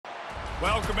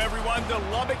Welcome everyone to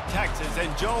Lubbock, Texas,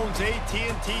 and Jones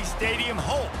AT&T Stadium,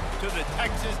 home to the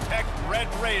Texas Tech Red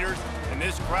Raiders. And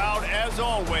this crowd, as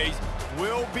always,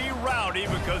 will be rowdy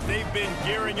because they've been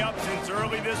gearing up since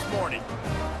early this morning.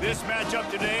 This matchup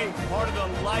today, part of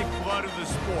the lifeblood of the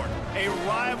sport, a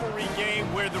rivalry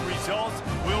game where the results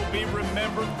will be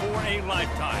remembered for a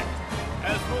lifetime.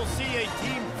 As we'll see a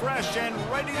team fresh and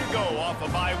ready to go off a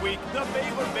bye week, the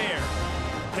Baylor Bears,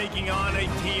 taking on a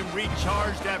team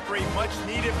recharged after a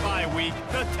much-needed bye week,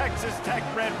 the Texas Tech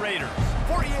Red Raiders.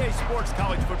 For EA Sports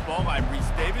College Football, I'm Reese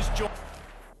Davis. The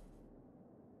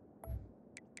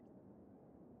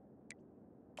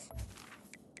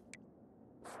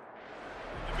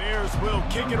Bears will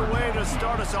kick it away to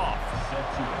start us off.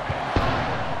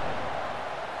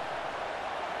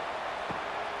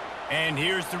 And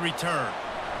here's the return.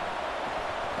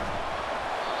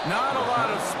 Not a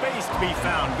lot of space to be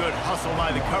found. Good hustle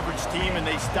by the coverage team, and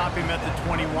they stop him at the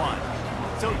 21.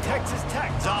 So Texas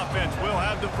Tech's offense will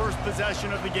have the first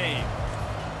possession of the game.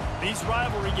 These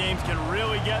rivalry games can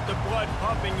really get the blood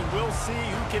pumping, and we'll see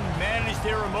who can manage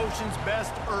their emotions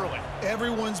best early.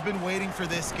 Everyone's been waiting for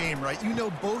this game, right? You know,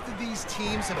 both of these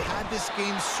teams have had this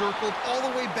game circled all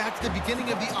the way back to the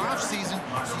beginning of the offseason,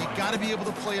 so you got to be able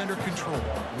to play under control.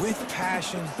 With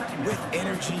passion, with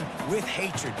energy, with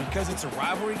hatred, because it's a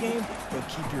rivalry game, but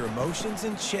keep your emotions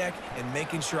in check and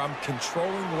making sure I'm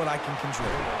controlling what I can control.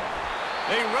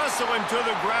 They wrestle him to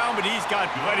the ground, but he's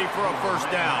got plenty for a first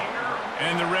down.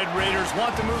 And the Red Raiders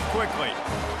want to move quickly.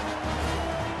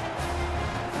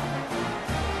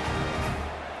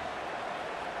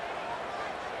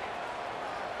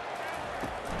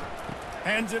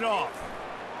 Hands it off.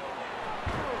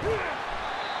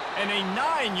 And a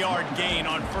 9-yard gain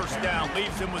on first down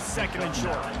leaves him with second and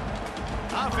short.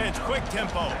 Offense, quick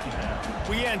tempo.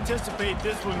 We anticipate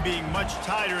this one being much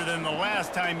tighter than the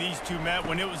last time these two met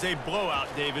when it was a blowout,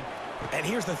 David. And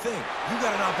here's the thing. You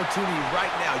got an opportunity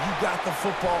right now. You got the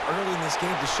football early in this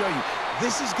game to show you.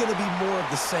 This is going to be more of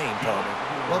the same, Tony.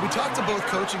 Well, we talked to both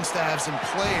coaching staffs and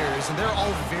players, and they're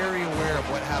all very aware of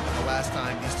what happened the last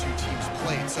time these two teams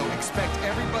played. So expect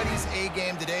everybody's A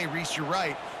game today. Reese, you're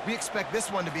right. We expect this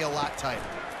one to be a lot tighter.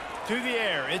 To the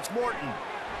air, it's Morton.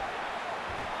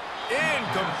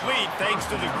 Incomplete thanks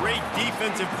to the great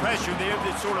defensive pressure there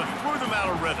that sort of threw them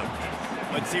out of rhythm.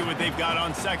 Let's see what they've got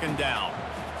on second down.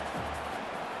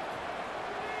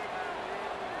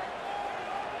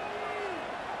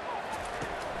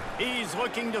 He's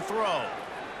looking to throw.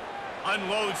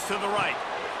 Unloads to the right.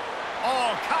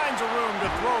 All kinds of room to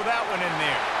throw that one in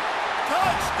there.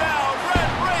 Touchdown,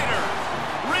 Red Raiders!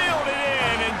 Reeled it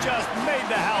in and just made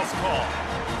the house call.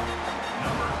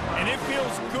 And it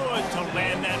feels good to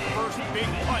land that first big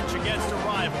punch against a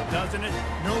rival, doesn't it?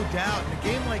 No doubt. In a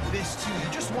game like this, too, you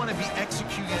just want to be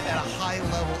executing at a high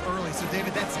level early. So,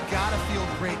 David, that's got to feel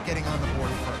great getting on the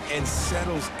board first. And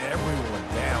settles everyone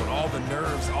down. All the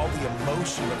nerves, all the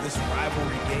emotion of this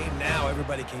rivalry game. Now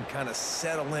everybody can kind of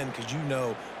settle in because you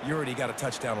know you already got a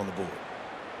touchdown on the board.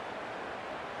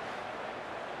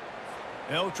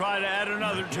 They'll try to add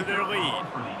another to their lead.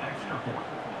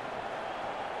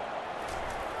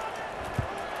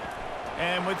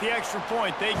 And with the extra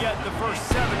point, they get the first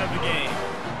 7 of the game.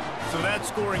 So that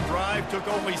scoring drive took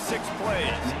only 6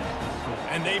 plays.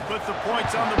 And they put the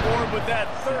points on the board with that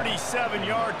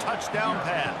 37-yard touchdown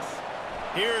pass.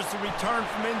 Here's the return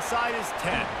from inside his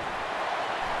 10.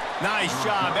 Nice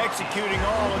job executing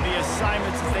all of the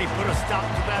assignments as they put a stop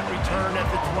to that return at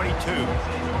the 22.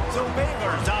 So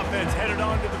Baylor's offense headed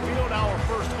onto the field. Our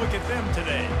first look at them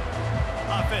today.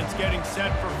 Offense getting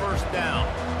set for first down.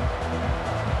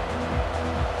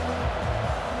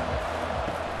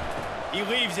 He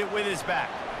leaves it with his back.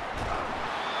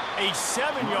 A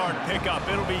 7-yard pickup.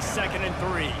 It'll be 2nd and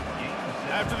 3.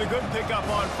 After the good pickup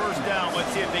on first down, let's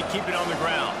see if they keep it on the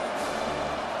ground.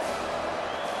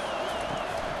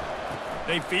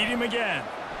 They feed him again.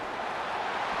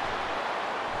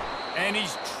 And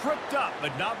he's tripped up,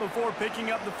 but not before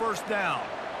picking up the first down.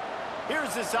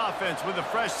 Here's this offense with a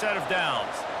fresh set of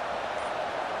downs.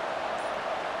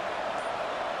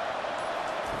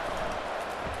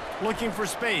 Looking for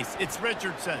space. It's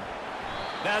Richardson.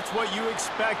 That's what you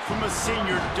expect from a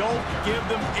senior. Don't give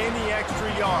them any extra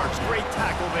yards. Great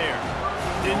tackle there.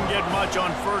 Didn't get much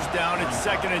on first down. It's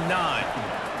 2nd and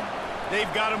 9.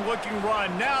 They've got him looking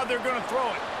run. Now they're going to throw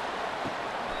it.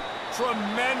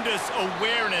 Tremendous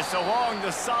awareness along the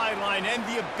sideline and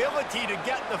the ability to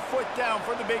get the foot down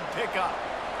for the big pickup.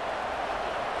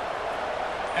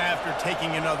 After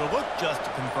taking another look just to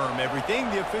confirm everything,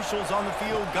 the officials on the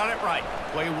field got it right.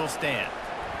 Play will stand.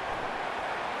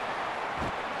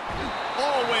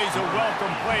 Always always a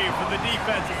welcome play for the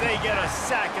defense as they get a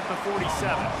sack at the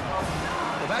 47.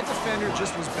 Well, that defender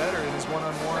just was better in his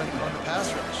one-on-one on the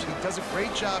pass rush. He does a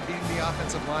great job beating the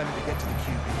offensive lineman to get to the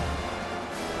QB.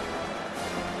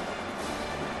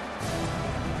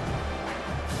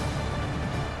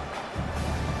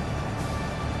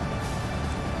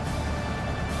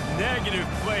 Negative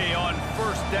play on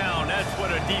first down. That's what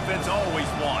a defense always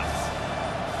wants.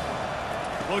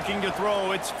 Looking to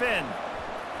throw, it's Finn.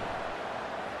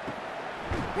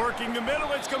 Working the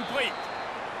middle, it's complete.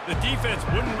 The defense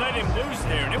wouldn't let him loose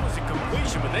there, and it was a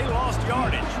completion, but they lost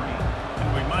yardage. And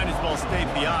we might as well state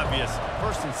the obvious.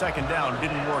 First and second down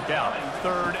didn't work out.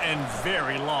 Third and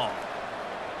very long.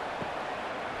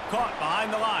 Caught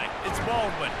behind the line. It's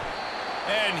Baldwin.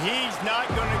 And he's not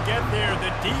going to get there.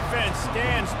 The defense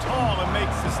stands tall and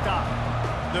makes the stop.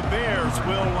 The Bears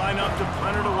will line up to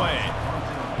punt it away.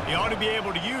 He ought to be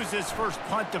able to use this first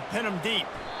punt to pin him deep.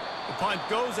 The punt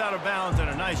goes out of bounds, and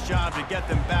a nice job to get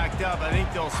them backed up. I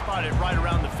think they'll spot it right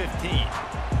around the 15.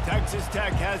 Texas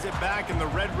Tech has it back, and the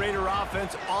Red Raider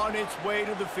offense on its way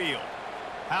to the field.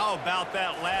 How about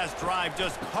that last drive?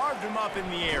 Just carved him up in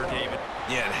the air, David.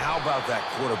 Yeah, and how about that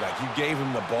quarterback? You gave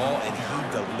him the ball, and he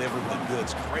delivered the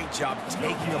goods. Great job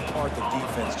taking apart the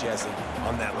defense, Jesse,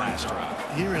 on that last drive.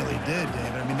 He really did,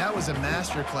 David. I mean, that was a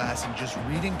masterclass in just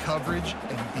reading coverage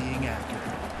and being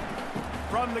accurate.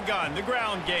 From the gun, the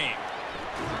ground game.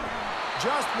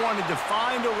 Just wanted to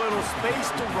find a little space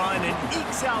to run and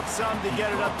ekes out some to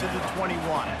get it up to the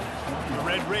 21. The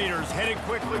Red Raiders headed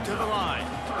quickly to the line.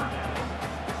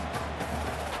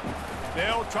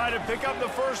 They'll try to pick up the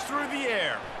first through the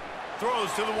air.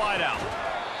 Throws to the wideout.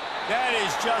 That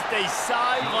is just a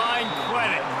sideline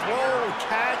credit. Throw,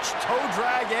 catch, toe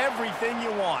drag, everything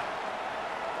you want.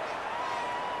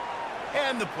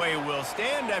 And the play will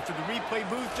stand after the replay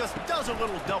booth just does a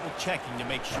little double checking to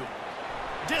make sure.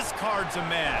 Discards a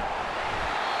man.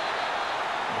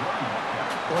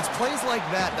 Well, it's plays like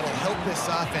that that'll help this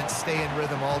offense stay in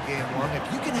rhythm all game long.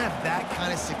 If you can have that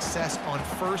kind of success on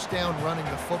first down running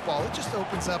the football, it just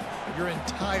opens up your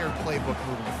entire playbook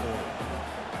moving forward.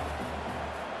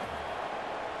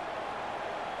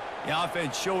 The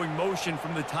offense showing motion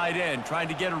from the tight end, trying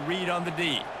to get a read on the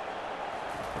D.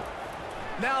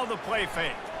 Now the play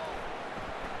fake.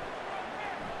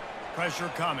 Pressure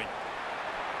coming.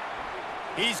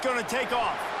 He's going to take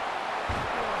off.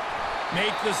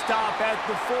 Make the stop at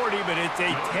the 40, but it's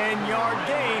a 10-yard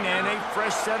gain and a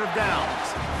fresh set of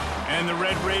downs. And the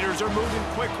Red Raiders are moving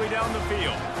quickly down the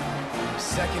field.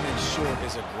 Second and short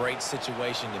is a great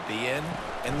situation to be in.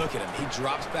 And look at him. He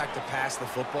drops back to pass the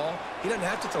football. He doesn't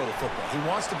have to throw the football. He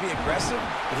wants to be aggressive,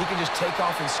 but he can just take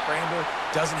off and scramble.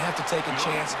 Doesn't have to take a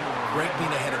chance. Great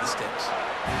being ahead of the sticks.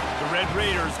 The Red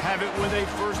Raiders have it with a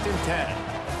 1st and 10.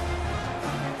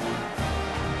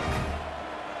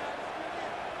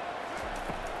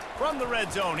 From the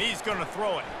red zone, he's going to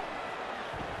throw it.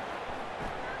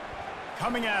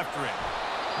 Coming after it.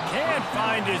 Can't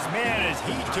find his man as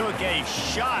he took a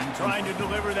shot trying to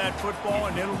deliver that football,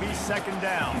 and it'll be second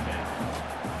down.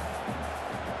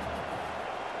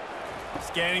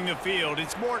 Scanning the field,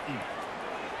 it's Morton.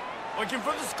 Looking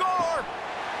for the score.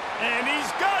 And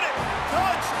he's got it.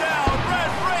 Touchdown,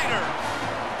 Red Raiders.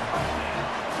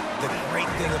 The great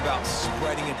thing about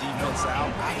spreading a defense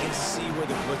out, I can see where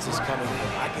the blitz is coming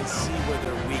from. I can see where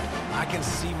they're weak. I can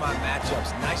see my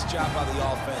matchups. Nice job by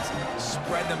the offense.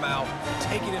 Spread them out,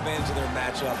 taking advantage of their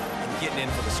matchup, and getting in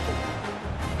for the score.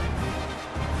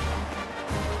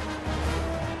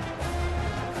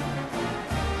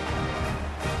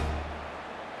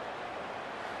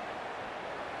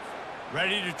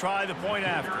 Ready to try the point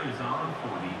after. Is on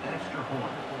for the extra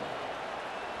point.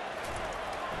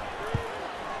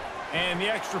 And the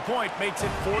extra point makes it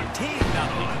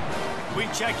 14-0. We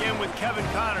check in with Kevin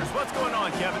Connors. What's going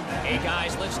on, Kevin? Hey,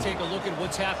 guys, let's take a look at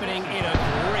what's happening in a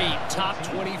great top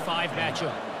 25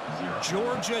 matchup.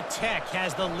 Georgia Tech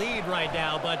has the lead right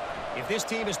now, but if this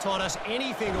team has taught us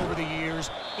anything over the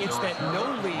years, it's that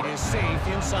no lead is safe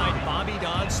inside Bobby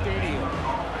Dodd Stadium.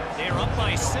 They're up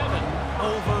by 7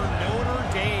 over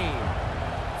Notre Dame.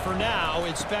 For now,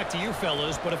 it's back to you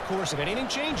fellas, but of course, if anything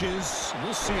changes,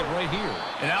 we'll see it right here.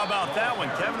 And how about that one?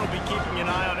 Kevin will be keeping an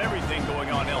eye on everything going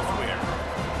on elsewhere.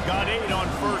 Got 8 on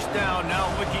first down, now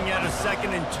looking at a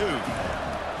 2nd and 2.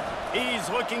 He's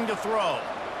looking to throw.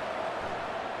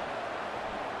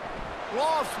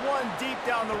 Lost one deep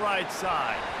down the right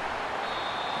side.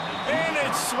 And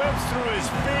it slips through his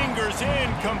fingers,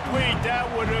 incomplete. That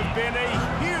would have been a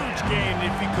huge gain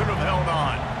if he could have held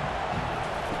on.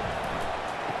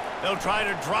 They'll try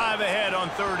to drive ahead on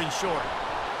 3rd and short.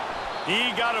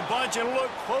 He got a bunch and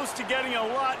looked close to getting a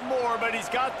lot more, but he's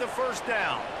got the first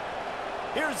down.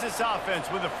 Here's this offense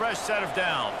with a fresh set of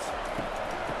downs.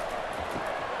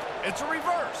 It's a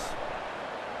reverse.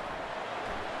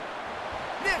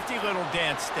 Nifty little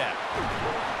dance step.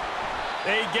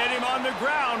 They get him on the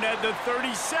ground at the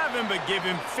 37, but give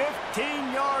him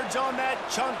 15 yards on that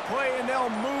chunk play, and they'll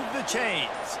move the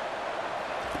chains.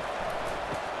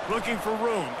 Looking for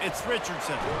room. It's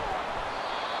Richardson.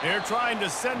 They're trying to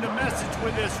send a message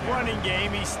with this running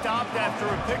game. He stopped after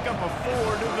a pickup of 4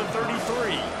 to the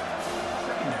 33.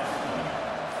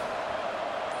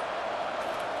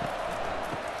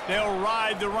 They'll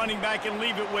ride the running back and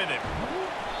leave it with him.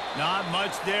 Not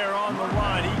much there on the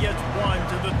run. He gets 1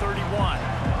 to the 31.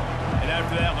 And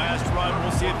after that last run,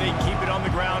 we'll see if they keep it on the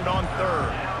ground on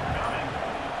third.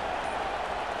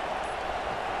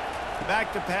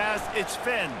 Back to pass, it's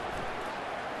Finn.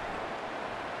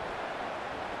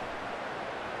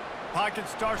 Pocket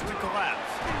starts to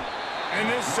collapse. And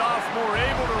this sophomore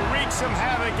able to wreak some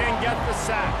havoc and get the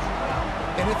sack.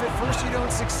 And if at first you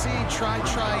don't succeed, try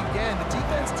again. The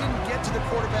defense didn't get to the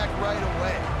quarterback right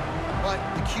away. But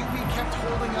the QB kept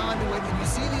holding on to it, and you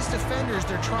see these defenders,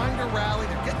 they're trying to rally,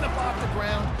 they're getting up off the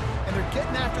ground, and they're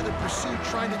getting after the pursuit,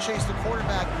 trying to chase the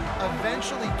quarterback,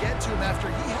 eventually get to him after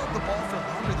he held the ball for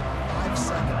longer than 5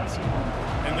 seconds.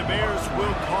 And the Bears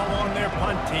will call on their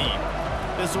punt team.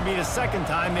 This will be the second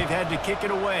time they've had to kick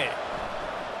it away.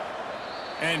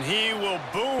 And he will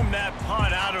boom that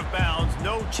punt out of bounds.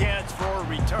 No chance for a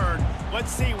return. Let's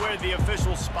see where the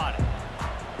officials spot it.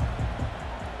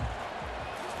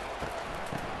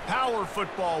 Power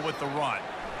football with the run.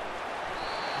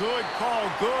 Good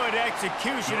call, good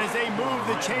execution as they move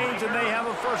the chains, and they have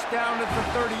a first down at the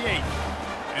 38.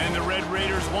 And the Red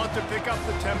Raiders want to pick up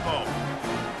the tempo.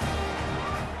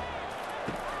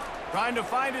 Trying to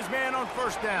find his man on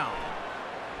first down.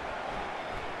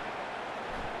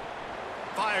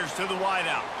 Fires to the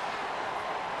wideout.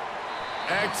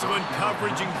 Excellent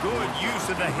coverage and good use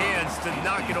of the hands to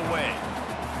knock it away.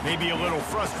 Maybe a little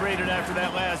frustrated after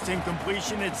that last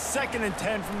incompletion. It's 2nd and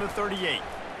 10 from the 38.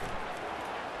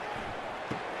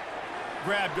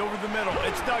 Grabbed over the middle.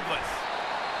 It's Douglas.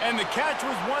 And the catch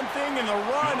was one thing, and the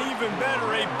run even better.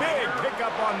 A big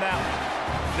pickup on that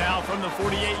one. Now from the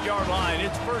 48-yard line,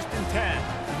 it's 1st and 10.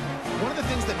 One of the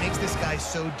things that makes this guy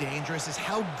so dangerous is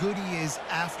how good he is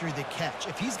after the catch.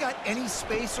 If he's got any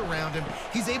space around him,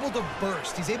 he's able to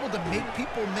burst. He's able to make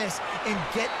people miss and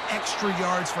get extra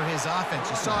yards for his offense.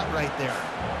 You saw it right there.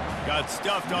 Got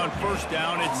stuffed on first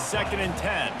down. It's 2nd and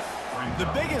 10. The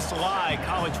biggest lie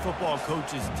college football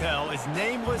coaches tell is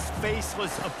nameless,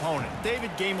 faceless opponent. David,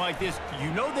 game like this,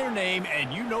 you know their name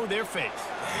and you know their face.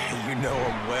 You know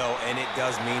them well, and it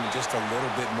does mean just a little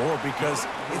bit more because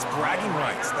it's bragging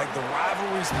rights. Like, the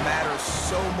rivalries matter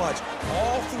so much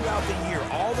all throughout the year.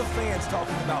 All the fans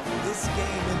talking about this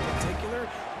game in particular,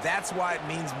 that's why it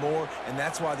means more, and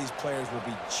that's why these players will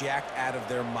be jacked out of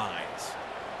their minds.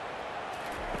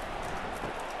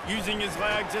 Using his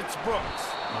legs, it's Brooks.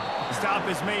 Stop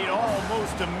is made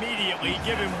almost immediately.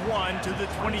 Give him 1 to the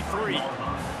 23.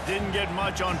 Didn't get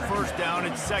much on first down.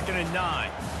 It's 2nd and 9.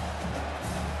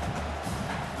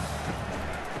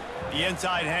 The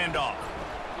inside handoff.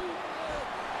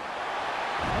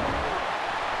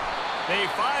 They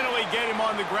finally get him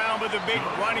on the ground, but the big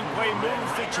running play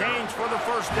moves the chains for the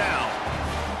first down.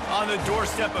 On the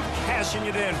doorstep of cashing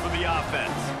it in for the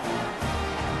offense.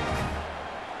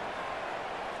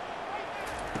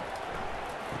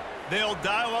 They'll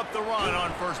dial up the run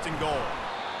on 1st and goal.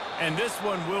 And this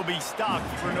one will be stopped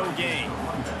for no gain.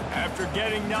 After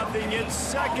getting nothing, it's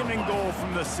 2nd and goal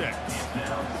from the 6.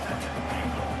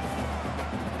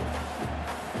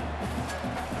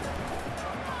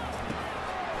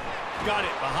 Got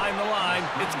it behind the line.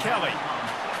 It's Kelly.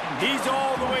 He's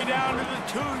all the way down to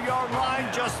the 2-yard line.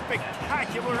 Just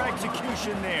spectacular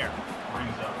execution there.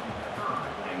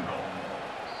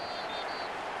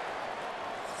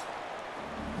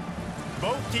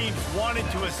 Both teams wanted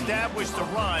to establish the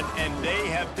run, and they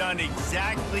have done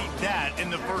exactly that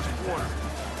in the first quarter.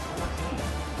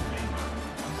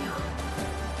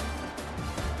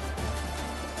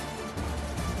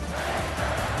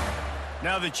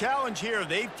 Now the challenge here,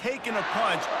 they've taken a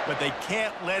punch, but they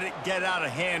can't let it get out of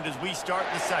hand as we start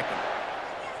the second.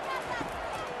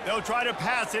 They'll try to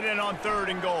pass it in on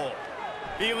 3rd and goal.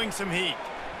 Feeling some heat.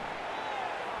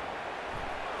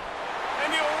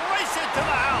 And he'll race it to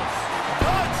the house.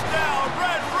 Touchdown,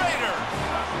 Red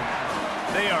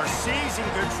Raiders! They are seizing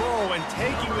control and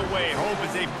taking away hope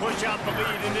as they push out the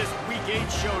lead in this Week 8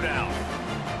 showdown.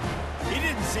 He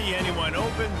didn't see anyone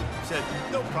open, said,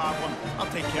 no problem,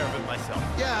 I'll take care of it myself.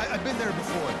 Yeah, I've been there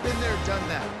before. Been there, done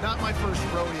that. Not my first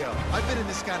rodeo. I've been in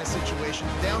this kind of situation.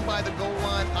 Down by the goal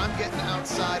line, I'm getting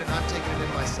outside, and I'm taking it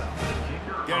in myself.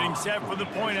 Getting set for the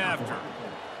point after.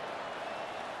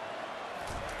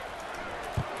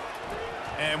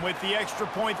 And with the extra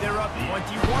point, they're up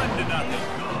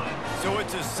 21-0. So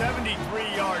it's a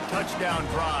 73-yard touchdown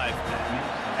drive.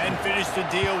 And finish the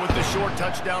deal with the short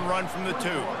touchdown run from the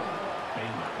 2.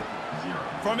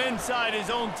 From inside his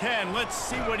own 10, let's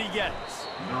see what he gets.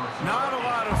 Not a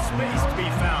lot of space to be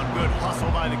found. Good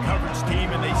hustle by the coverage team,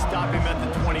 and they stop him at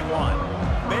the 21.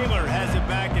 Baylor has it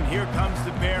back, and here comes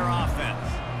the Bear offense.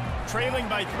 Trailing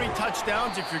by 3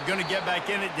 touchdowns. If you're going to get back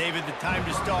in it, David, the time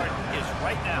to start is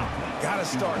right now. Got to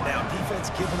start now. Defense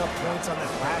giving up points on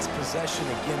that last possession.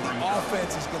 Again, the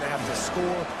offense is going to have to score,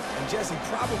 and Jesse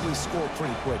probably score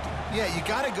pretty quickly. Yeah, you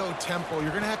got to go tempo.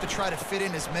 You're going to have to try to fit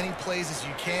in as many plays as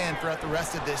you can throughout the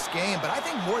rest of this game. But I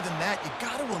think more than that, you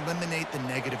got to eliminate the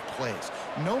negative plays.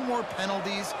 No more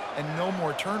penalties and no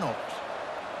more turnovers.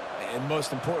 And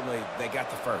most importantly, they got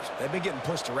the first. They've been getting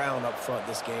pushed around up front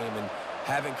this game and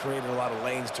haven't created a lot of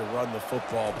lanes to run the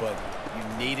football, but you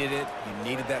needed it. You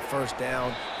needed that first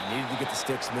down. You needed to get the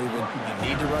sticks moving. You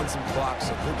need to run some clock,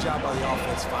 so good job by the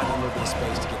offense finding a little bit of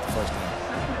space to get the first down.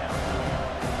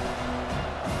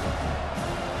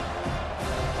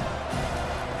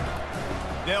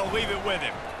 They'll leave it with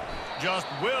him. Just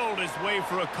willed his way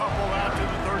for a couple out to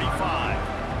the 35.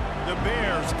 The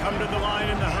Bears come to the line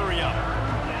in the hurry-up.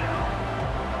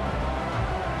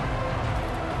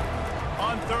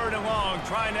 On 3rd and long,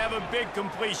 trying to have a big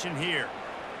completion here.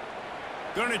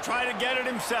 Going to try to get it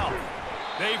himself.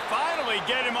 They finally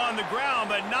get him on the ground,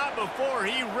 but not before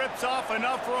he rips off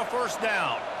enough for a first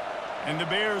down. And the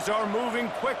Bears are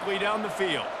moving quickly down the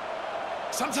field.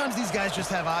 Sometimes these guys just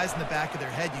have eyes in the back of their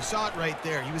head. You saw it right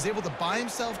there. He was able to buy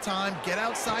himself time, get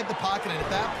outside the pocket, and at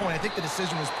that point, I think the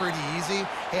decision was pretty easy.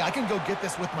 Hey, I can go get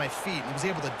this with my feet. And he was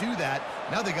able to do that.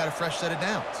 Now they got a fresh set of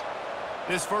downs.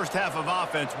 This first half of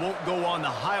offense won't go on the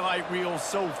highlight reel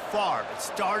so far, but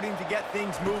starting to get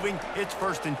things moving. It's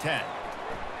 1st and 10.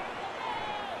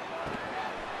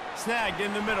 Snagged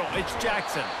in the middle. It's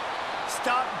Jackson.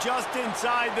 Stopped just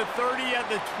inside the 30 at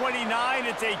the 29.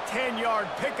 It's a 10-yard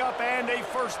pickup and a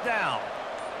first down.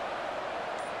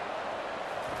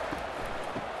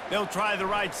 They'll try the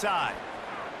right side.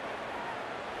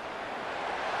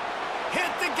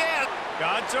 Hit the gas.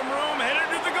 Got some room, headed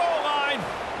to the goal line.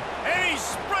 And he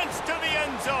sprints to the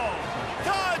end zone.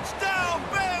 Touchdown,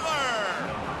 Baylor!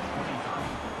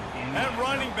 That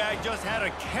running back just had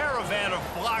a caravan of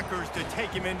blockers to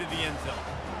take him into the end zone.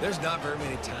 There's not very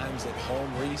many times at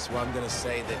home, Reese, where I'm going to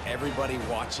say that everybody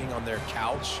watching on their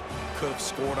couch could have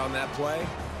scored on that play.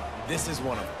 This is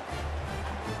one of them.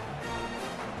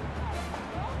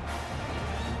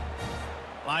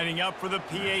 Lining up for the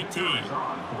PAT.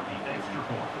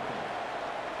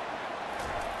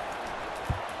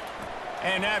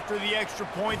 And after the extra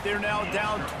point, they're now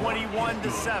down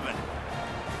 21-7.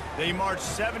 They marched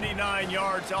 79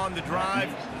 yards on the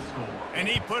drive, and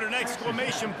he put an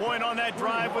exclamation point on that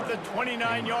drive with a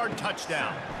 29-yard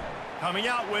touchdown. Coming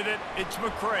out with it, it's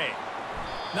McCray.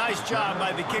 Nice job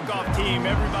by the kickoff team.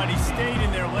 Everybody stayed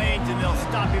in their lanes, and they'll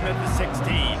stop him at the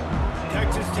 16.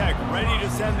 Texas Tech ready to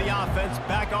send the offense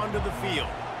back onto the field.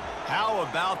 How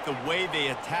about the way they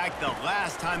attacked the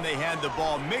last time they had the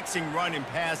ball, mixing run and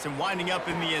pass and winding up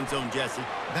in the end zone, Jesse?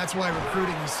 That's why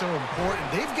recruiting is so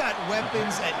important. They've got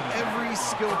weapons at every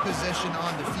skill position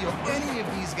on the field. Any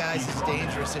of these guys is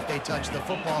dangerous if they touch the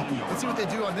football. Let's see what they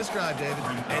do on this drive, David.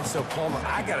 And so, Palmer,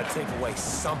 I got to take away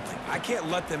something. I can't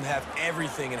let them have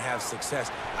everything and have success.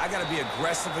 I got to be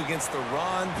aggressive against the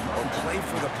run or play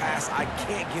for the pass. I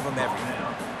can't give them everything.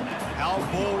 How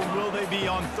bold will they be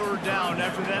on 3rd down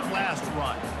after that last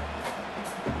run?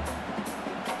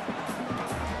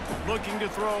 Looking to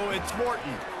throw, it's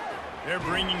Morton. They're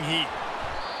bringing heat.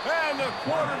 And the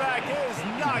quarterback is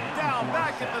knocked down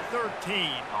back at the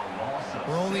 13.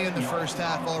 We're only in the first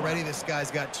half already. This guy's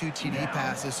got 2 TD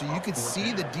passes, so you could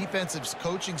see the defensive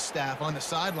coaching staff on the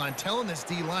sideline telling this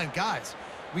D-line, guys,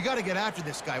 we got to get after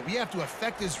this guy. We have to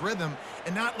affect his rhythm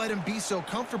and not let him be so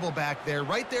comfortable back there.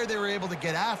 Right there, they were able to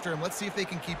get after him. Let's see if they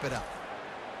can keep it up.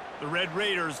 The Red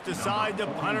Raiders decide to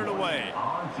punt it away.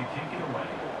 On to kick it away.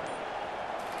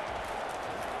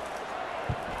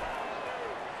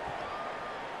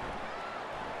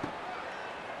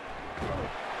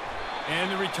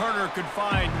 And the returner could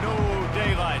find no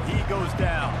daylight. He goes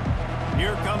down.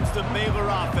 Here comes the Baylor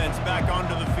offense back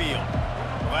onto the field.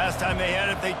 Last time they had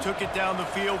it, they took it down the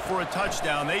field for a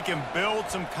touchdown. They can build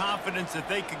some confidence that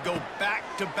they could go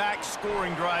back-to-back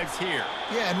scoring drives here.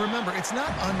 Yeah, and remember, it's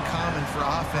not uncommon for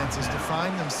offenses to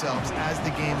find themselves as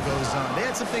the game goes on. They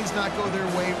had some things not go their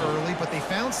way early, but they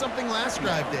found something last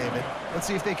drive, David. Let's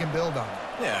see if they can build on it.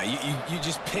 Yeah, you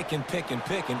just pick and pick and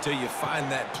pick until you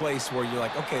find that place where you're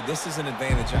like, okay, this is an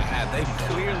advantage I have. They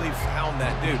clearly found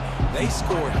that dude. They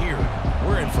score here.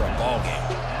 We're in for a ball game.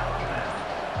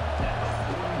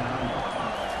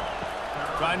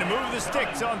 Trying to move the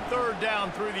sticks on third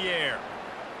down through the air.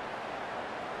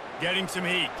 Getting some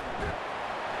heat.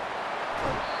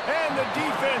 And the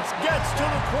defense gets to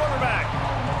the quarterback.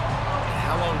 And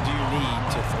how long do you need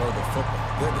to throw the football?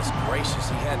 Goodness gracious,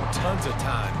 he had tons of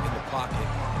time in the pocket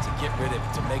to get rid of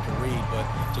it, to make a read, but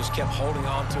just kept holding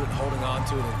on to it, holding on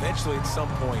to it. And eventually, at some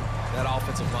point, that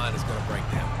offensive line is going to break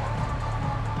down.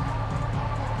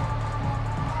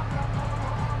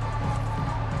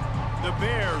 The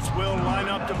Bears will line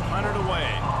up to punt it away.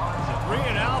 3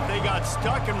 and out, they got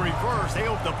stuck in reverse. They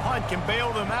hope the punt can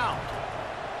bail them out.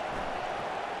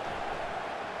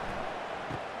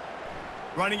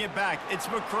 Running it back, it's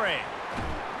McCray.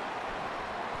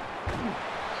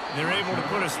 They're able to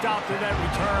put a stop to that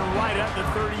return right at the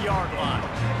 30-yard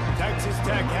line. Texas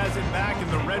Tech has it back, and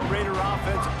the Red Raider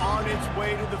offense on its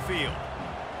way to the field.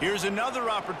 Here's another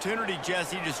opportunity,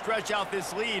 Jesse, to stretch out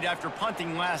this lead after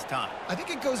punting last time. I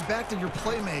think it goes back to your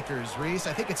playmakers, Reese.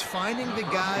 I think it's finding the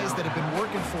guys that have been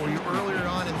working for you earlier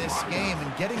on in this game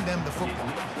and getting them the football.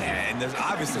 And there's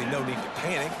obviously no need to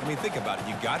panic. I mean, think about it.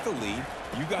 You got the lead.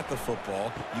 You got the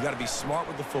football. You got to be smart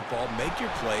with the football, make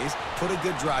your plays, put a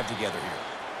good drive together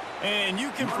here. And you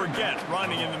can forget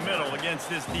running in the middle against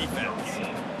this defense.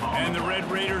 And the Red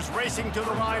Raiders racing to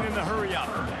the line in the hurry-up.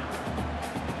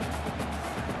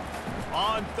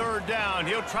 On third down,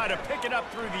 he'll try to pick it up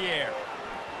through the air.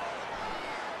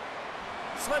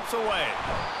 Slips away.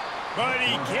 But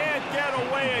he can't get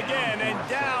away again, and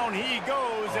down he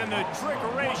goes, and the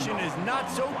trickeration is not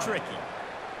so tricky.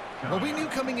 Well, we knew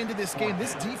coming into this game,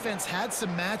 this defense had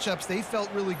some matchups they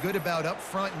felt really good about up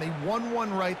front, and they won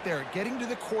one right there, getting to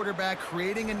the quarterback,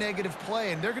 creating a negative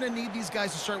play, and they're going to need these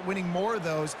guys to start winning more of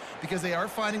those because they are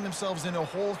finding themselves in a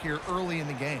hole here early in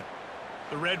the game.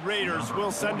 The Red Raiders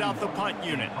will send out the punt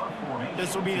unit.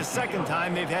 This will be the second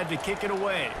time they've had to kick it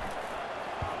away.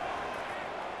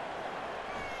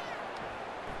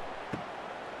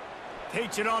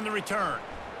 Takes it on the return.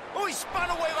 Oh, he spun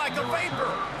away like a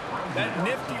vapor. That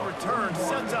nifty return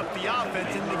sets up the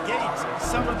offense and negates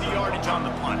some of the yardage on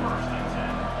the punt.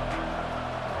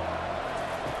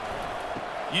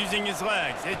 Using his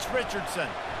legs, it's Richardson.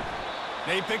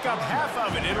 They pick up half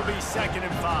of it. It'll be 2nd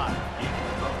and 5.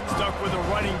 Stuck with a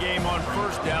running game on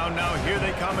first down. Now here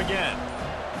they come again.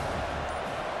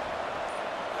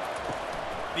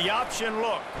 The option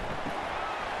look.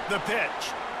 The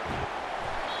pitch.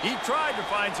 He tried to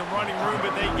find some running room,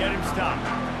 but they get him stopped.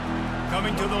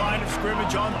 Coming to the line of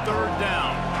scrimmage on third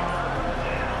down.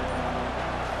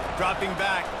 Dropping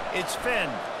back, it's Finn.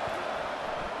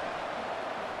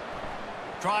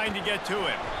 Trying to get to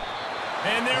him.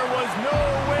 And there was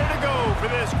nowhere to go for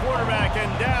this quarterback,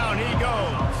 and down he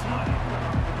goes.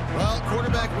 Well,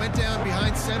 quarterback went down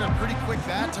behind center pretty quick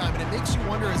that time, and it makes you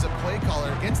wonder as a play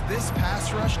caller, against this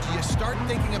pass rush, do you start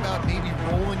thinking about maybe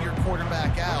rolling your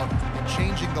quarterback out and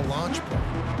changing the launch play?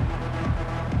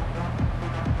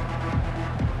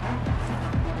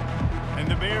 And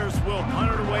the Bears will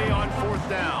punt it away on 4th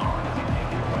down.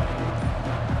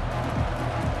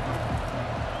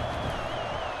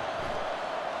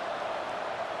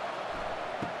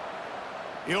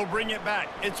 He'll bring it back.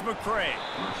 It's McCray.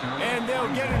 And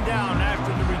they'll get him down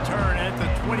after the return at the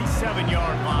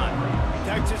 27-yard line.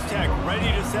 Texas Tech ready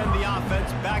to send the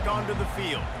offense back onto the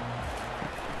field.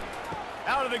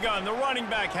 Out of the gun, the running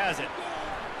back has it.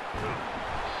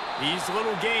 These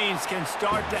little gains can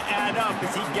start to add up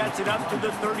as he gets it up to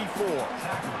the 34.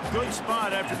 Good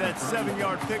spot after that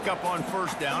 7-yard pickup on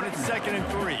first down. It's 2nd and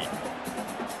 3.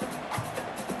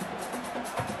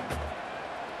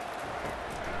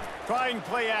 Trying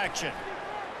play action.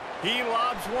 He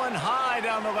lobs one high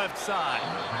down the left side.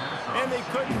 And they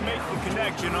couldn't make the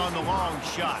connection on the long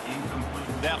shot.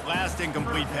 That last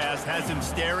incomplete pass has him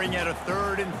staring at a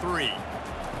 3rd and 3.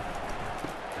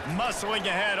 Muscling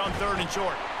ahead on 3rd and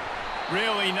short.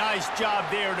 Really nice job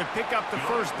there to pick up the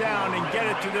first down and get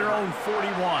it to their own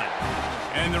 41.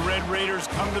 And the Red Raiders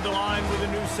come to the line with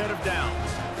a new set of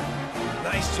downs.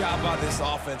 Nice job by this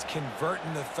offense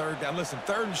converting the 3rd down. Listen,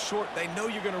 3rd and short, they know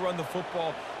you're going to run the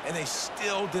football, and they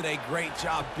still did a great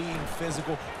job being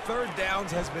physical. 3rd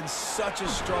downs has been such a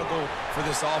struggle for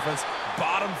this offense.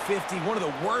 Bottom 50, one of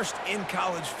the worst in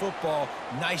college football.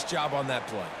 Nice job on that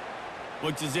play.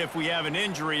 Looks as if we have an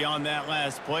injury on that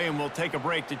last play, and we'll take a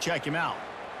break to check him out.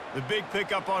 The big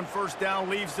pickup on first down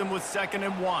leaves them with 2nd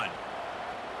and 1.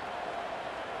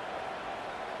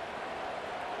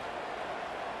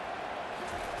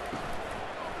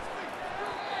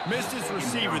 Missed his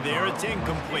receiver there. It's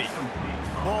incomplete.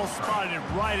 Ball spotted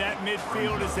right at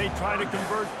midfield as they try to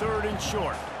convert 3rd and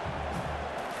short.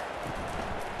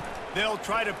 They'll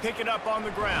try to pick it up on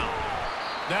the ground.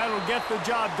 That'll get the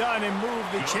job done and move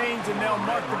the chains, and they'll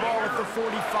mark the ball at the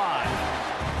 45.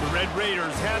 The Red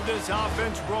Raiders have this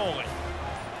offense rolling.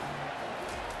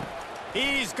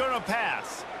 He's going to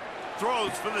pass.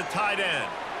 Throws for the tight end.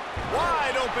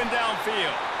 Wide open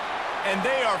downfield. And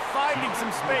they are finding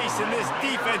some space in this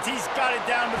defense. He's got it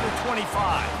down to the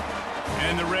 25.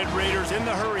 And the Red Raiders in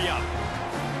the hurry-up.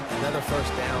 Another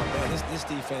first down. Man,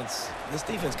 this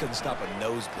defense couldn't stop a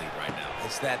nosebleed right now.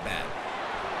 It's that bad.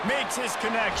 Makes his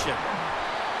connection.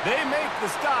 They make the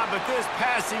stop, but this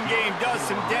passing game does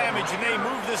some damage, and they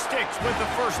move the sticks with the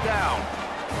first down.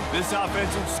 This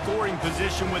offensive scoring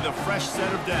position with a fresh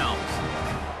set of downs.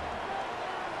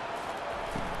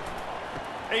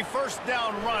 A first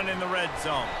down run in the red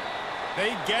zone. They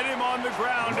get him on the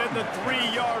ground at the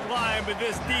 3-yard line, but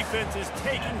this defense is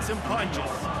taking some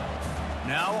punches.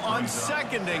 Now on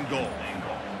 2nd and goal.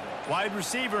 Wide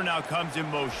receiver now comes in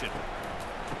motion.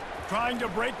 Trying to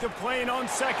break the plane on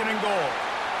 2nd and goal.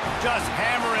 Just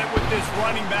hammer it with this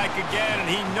running back again, and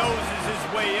he noses his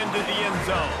way into the end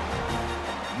zone.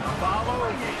 Follow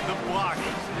the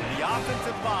blocking. The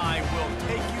offensive line will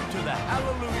take you to the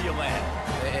hallelujah land.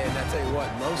 And I tell you what,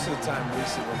 most of the time,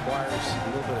 Reese, it requires a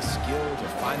little bit of skill to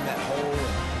find that hole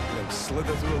and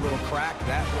slither through a little crack.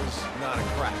 That was not a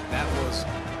crack. That was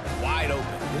wide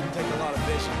open. Didn't take a lot of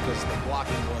vision because the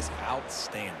blocking was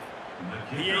outstanding.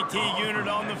 The AT unit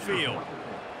on the field.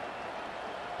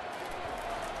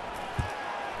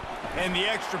 And the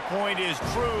extra point is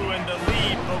true, and the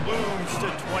lead balloons to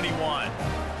 21.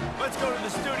 Let's go to the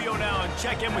studio now and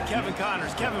check in with Kevin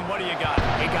Connors. Kevin, what do you got?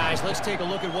 Hey, guys, let's take a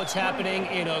look at what's happening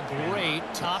in a great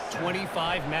top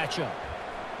 25 matchup.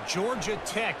 Georgia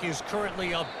Tech is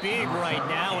currently up big right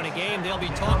now in a game they'll be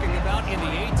talking about in the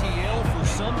ATL for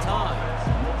some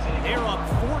time. They're up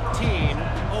 14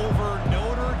 over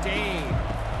Notre Dame.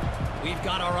 We've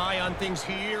got our eye on things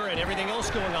here and everything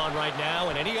else going on right now,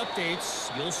 and any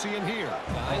updates, you'll see them here,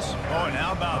 guys. Oh, and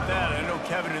how about that? I know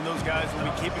Kevin and those guys will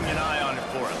be keeping an eye on it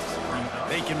for us.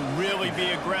 They can really be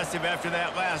aggressive after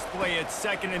that last play at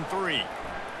 2nd and 3.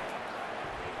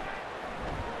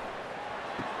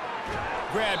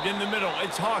 Grabbed in the middle,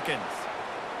 it's Hawkins.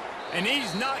 And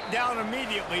he's knocked down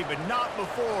immediately, but not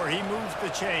before he moves the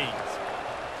chains.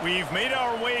 We've made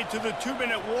our way to the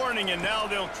 2-minute warning, and now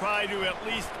they'll try to at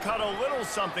least cut a little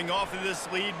something off of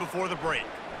this lead before the break.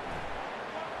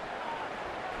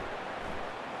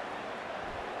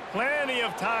 Plenty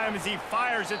of time as he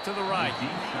fires it to the right.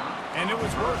 And it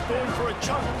was worth going for a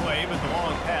chunk play, but the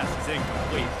long pass is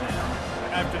incomplete.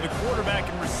 After the quarterback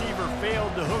and receiver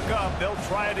failed to hook up, they'll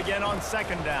try it again on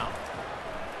 2nd down.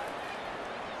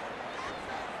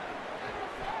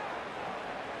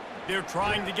 They're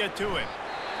trying to get to him.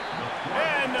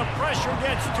 And the pressure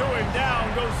gets to him.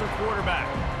 Down goes the quarterback.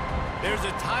 There's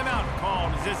a timeout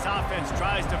called as this offense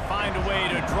tries to find a way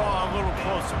to draw a little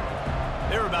closer.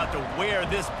 They're about to wear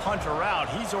this punter out.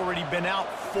 He's already been out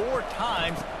 4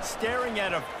 times, staring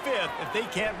at a 5th if they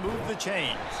can't move the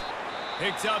chains.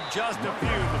 Picks up just a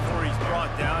few before he's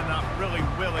brought down, not really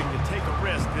willing to take a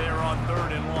risk there on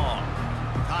 3rd and long.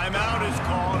 Timeout is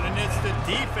called, and it's the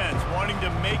defense wanting to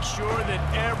make sure that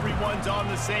everyone's on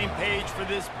the same page for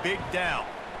this big down.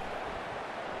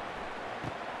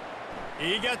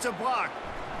 He gets a block.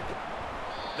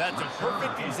 That's a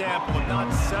perfect example of not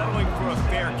settling for a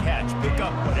fair catch. Pick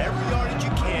up whatever yardage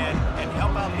you can and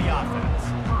help out the offense.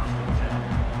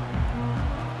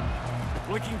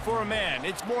 Looking for a man.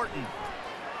 It's Morton.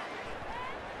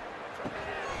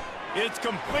 It's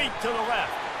complete to the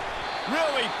left.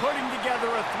 Really putting together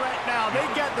a threat now. They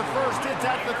get the first. It's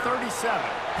at the 37.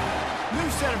 New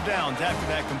set of downs after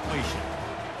that completion.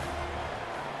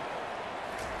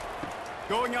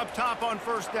 Going up top on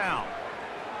 1st down.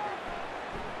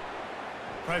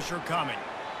 Pressure coming.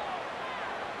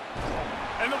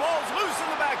 And the ball's loose in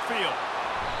the backfield.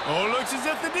 Oh, looks as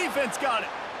if the defense got it.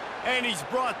 And he's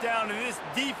brought down, and this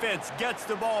defense gets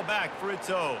the ball back for its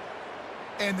own.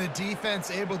 And the defense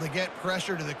able to get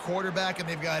pressure to the quarterback, and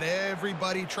they've got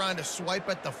everybody trying to swipe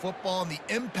at the football, and the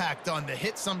impact on the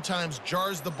hit sometimes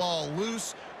jars the ball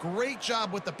loose. Great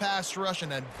job with the pass rush,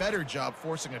 and a better job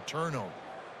forcing a turnover.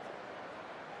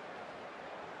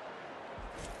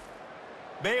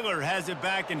 Baylor has it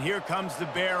back, and here comes the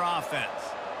Bear offense.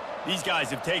 These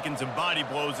guys have taken some body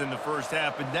blows in the first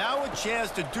half, but now a chance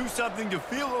to do something to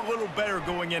feel a little better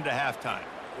going into halftime.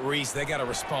 Reese, they got to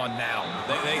respond now.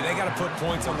 They got to put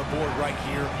points on the board right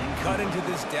here, cut into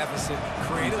this deficit,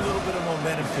 create a little bit of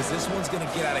momentum, because this one's going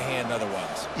to get out of hand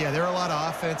otherwise. Yeah, there are a lot of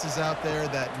offenses out there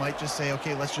that might just say,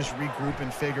 okay, let's just regroup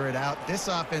and figure it out. This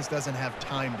offense doesn't have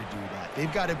time to do that.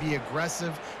 They've got to be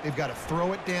aggressive. They've got to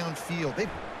throw it downfield.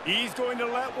 He's going to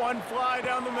let one fly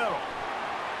down the middle.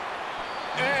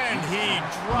 And he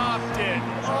dropped it.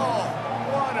 Oh,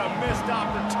 what a missed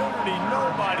opportunity.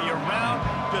 Nobody around.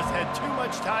 Just had too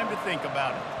much time to think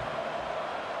about it.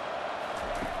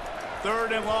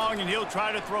 3rd and long, and he'll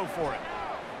try to throw for it.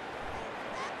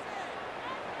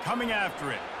 Coming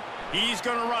after it. He's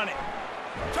going to run it.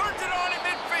 Turns it on in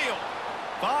midfield.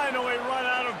 Finally run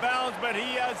out of bounds, but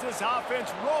he has this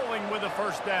offense rolling with a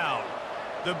first down.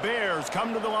 The Bears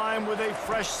come to the line with a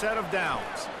fresh set of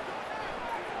downs.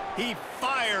 He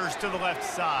fires to the left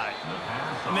side.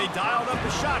 And they dialed up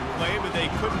the shot play, but they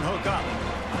couldn't hook up.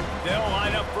 They'll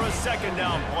line up for a 2nd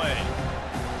down play.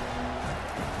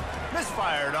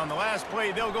 Misfired on the last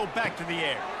play. They'll go back to the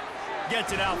air.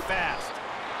 Gets it out fast.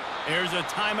 There's a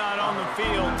timeout on the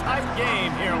field. Tight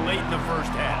game here late in the first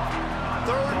half.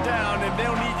 3rd down, and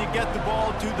they'll need to get the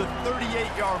ball to the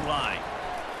 38-yard line.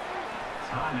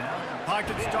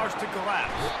 Pocket starts to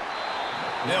collapse.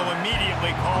 They'll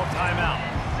immediately call timeout.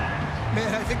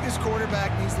 Man, I think this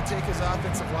quarterback needs to take his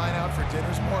offensive line out for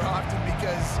dinners more often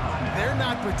because they're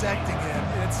not protecting him.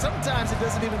 And sometimes it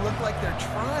doesn't even look like they're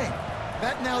trying.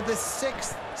 That now the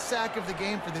 6th sack of the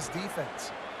game for this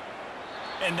defense.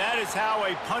 And that is how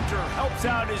a punter helps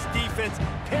out his defense,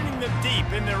 pinning them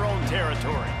deep in their own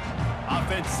territory.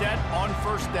 Offense set on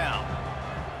 1st down.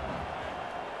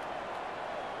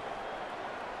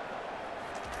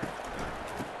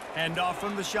 Hand off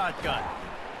from the shotgun.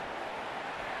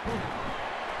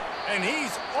 And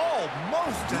he's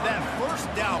almost to that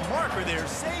 1st down marker there,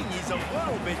 saying he's a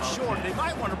little bit short. They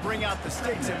might want to bring out the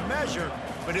sticks and measure,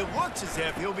 but it looks as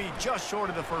if he'll be just short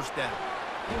of the 1st down.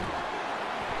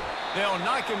 They'll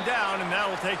knock him down, and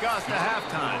that'll take us to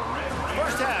halftime.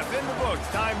 First half in the books.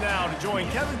 Time now to join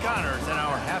Kevin Connors in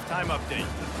our halftime update.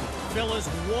 Fellas,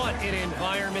 what an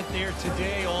environment there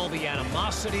today. All the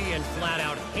animosity and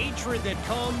flat-out hatred that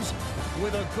comes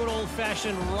with a good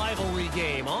old-fashioned rivalry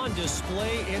game on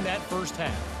display in that first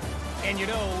half. And, you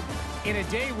know, in a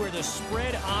day where the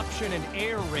spread option and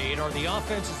air raid are the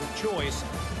offenses of choice,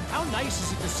 how nice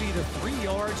is it to see the 3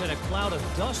 yards and a cloud of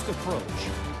dust approach?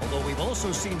 Although we've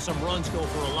also seen some runs go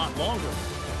for a lot longer.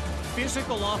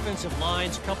 Physical offensive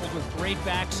lines coupled with great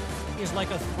backs is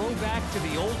like a throwback to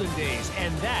the olden days,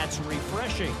 and that's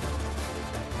refreshing.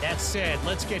 That said,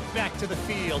 let's get back to the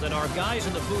field and our guys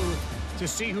in the booth to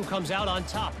see who comes out on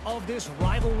top of this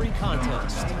rivalry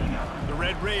contest. The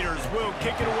Red Raiders will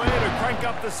kick it away to crank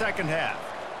up the 2nd half.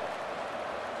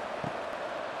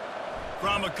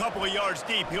 From a couple of yards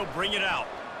deep, he'll bring it out.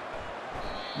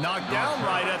 Knocked down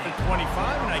right at the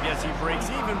 25, and I guess he breaks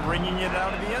even, bringing it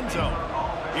out of the end zone.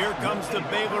 Here comes the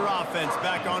Baylor offense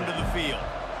back onto the field.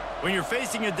 When you're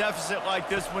facing a deficit like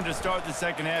this one to start the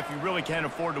 2nd half, you really can't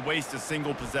afford to waste a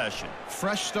single possession.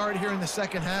 Fresh start here in the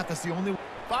 2nd half. That's the only...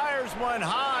 Fires one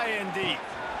high and deep.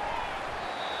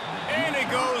 And it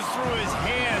goes through his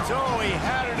hands. Oh, he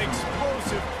had an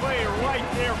explosive play right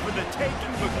there for the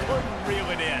taking, but couldn't reel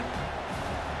it in.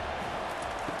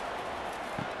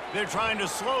 They're trying to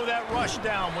slow that rush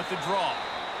down with the draw.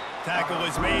 Tackle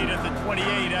is made at the 28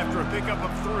 after a pickup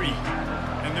of 3.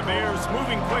 And the Bears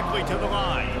moving quickly to the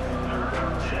line.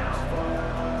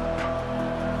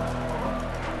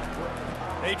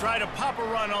 They try to pop a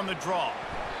run on the draw.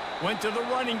 Went to the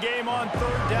running game on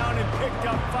 3rd down and picked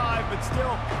up 5, but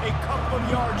still a couple of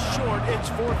yards short. It's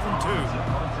 4th and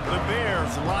 2. The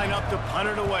Bears line up to punt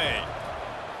it away.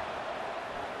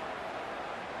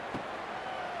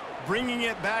 Bringing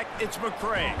it back, it's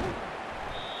McCray.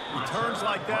 Returns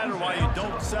like that are why you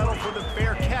don't settle for the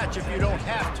fair catch if you don't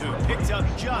have to. Picks up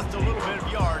just a little bit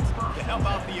of yards to help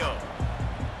out the O.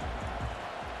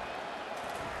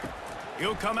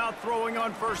 He'll come out throwing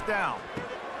on 1st down.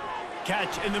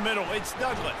 Catch in the middle, it's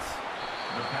Douglas.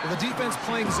 Well, the defense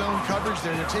playing zone coverage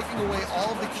there. They're taking away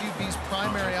all of the QB's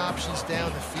primary options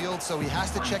down the field, so he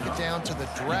has to check it down to the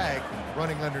drag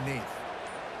running underneath.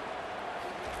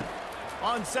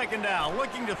 On 2nd down,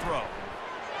 looking to throw.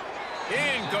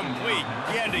 Incomplete.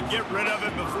 He had to get rid of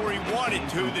it before he wanted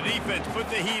to. The defense put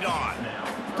the heat on.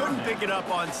 Couldn't pick it up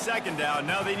on 2nd down.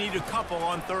 Now they need a couple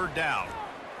on 3rd down.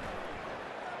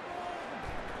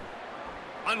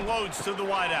 Unloads to the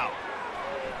wideout.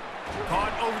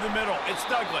 Caught over the middle. It's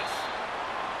Douglas.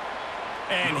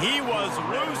 And he was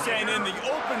loose and in the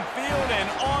open field and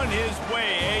on his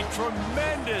way. A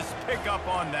tremendous pickup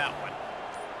on that one.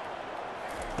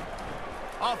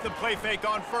 Off the play fake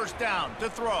on first down to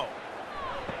throw.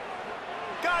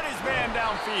 Got his man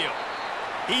downfield.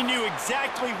 He knew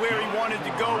exactly where he wanted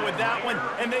to go with that one,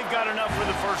 and they've got enough for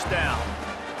the first down.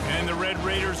 And the Red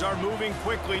Raiders are moving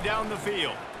quickly down the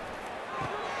field.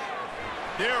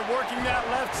 They're working that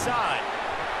left side.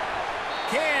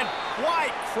 Can't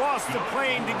quite cross the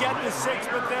plane to get the 6,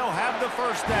 but they'll have the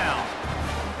first down.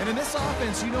 And in this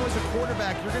offense, you know as a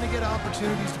quarterback, you're going to get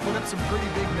opportunities to put up some pretty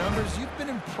big numbers. You've been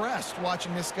impressed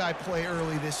watching this guy play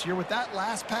early this year. With that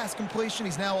last pass completion,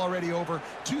 he's now already over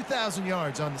 2,000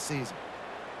 yards on the season.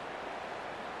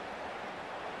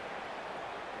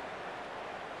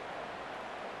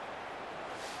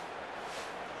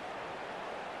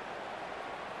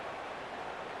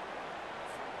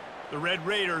 The Red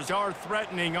Raiders are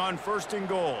threatening on first and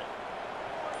goal.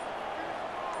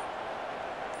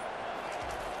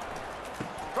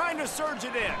 Trying to surge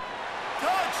it in.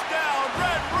 Touchdown,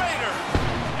 Red Raiders!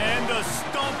 And the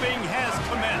stomping has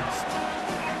commenced.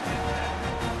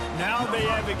 Now they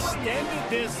have extended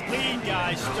this lead,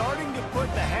 guys, starting to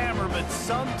put the hammer, but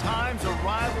sometimes a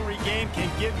rivalry game can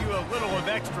give you a little of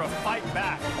extra fight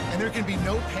back. And there can be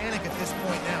no panic at this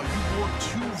point now. You've worked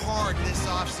too hard this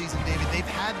offseason, David. They've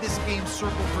had this game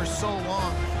circled for so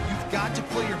long. You've got to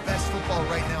play your best football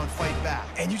right now and fight back.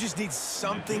 And you just need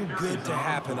something good to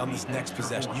happen on this next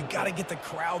possession. You got to get the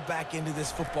crowd back into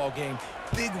this football game.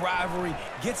 Big rivalry.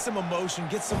 Get some emotion.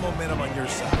 Get some momentum on your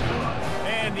side.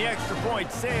 And the extra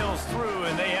point sails through,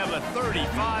 and they have a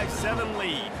 35-7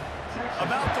 lead.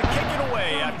 About to kick it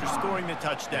away after scoring the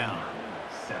touchdown.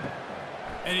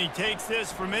 And he takes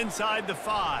this from inside the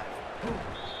 5.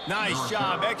 Nice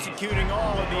job executing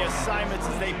all of the assignments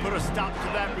as they put a stop to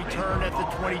that return at the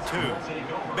 22.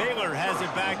 Baylor has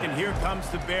it back, and here comes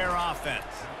the Bear offense.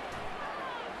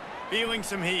 Feeling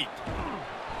some heat.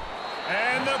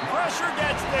 And the pressure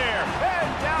gets there, and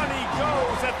down he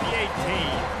goes at the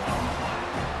 18.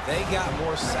 They got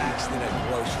more sacks than a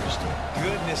grocery store.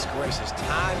 Goodness gracious,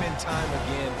 time and time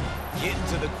again, getting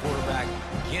to the quarterback,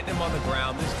 getting him on the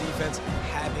ground. This defense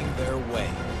having their way.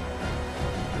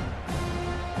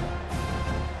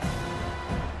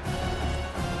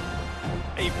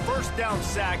 A first down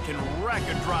sack can wreck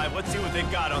a drive. Let's see what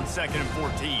they've got on 2nd and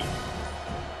 14.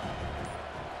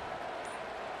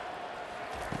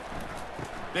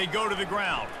 They go to the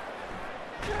ground.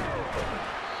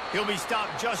 He'll be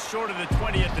stopped just short of the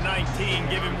 20 at the 19.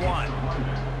 Give him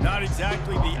 1. Not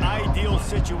exactly the ideal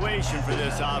situation for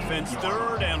this offense.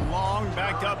 3rd and long,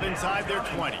 backed up inside their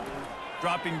 20.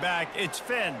 Dropping back, it's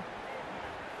Finn.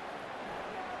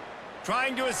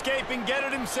 Trying to escape and get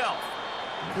it himself.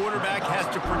 Quarterback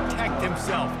has to protect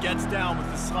himself. Gets down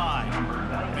with the slide.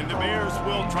 And the Bears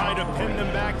will try to pin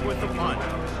them back with the punt.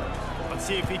 Let's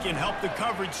see if he can help the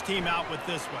coverage team out with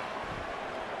this one.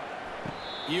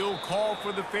 He'll call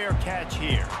for the fair catch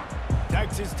here.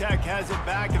 Texas Tech has it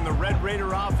back, and the Red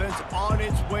Raider offense on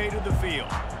its way to the field.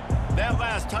 That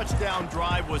last touchdown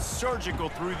drive was surgical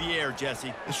through the air,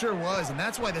 Jesse. It sure was, and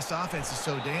that's why this offense is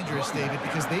so dangerous, David,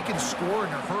 because they can score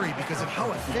in a hurry because of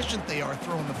how efficient they are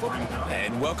throwing the football.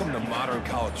 And welcome to modern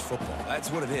college football.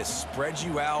 That's what it is. Spread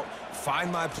you out,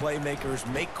 find my playmakers,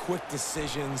 make quick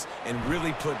decisions, and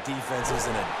really put defenses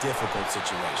in a difficult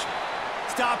situation.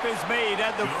 Stop is made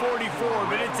at the 44,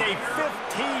 but it's a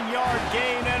 15-yard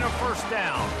gain and a first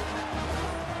down.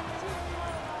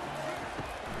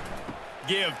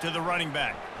 Give to the running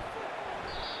back.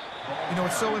 You know,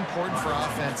 it's so important for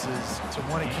offenses to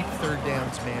want to keep 3rd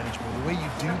downs manageable. The way you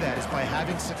do that is by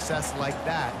having success like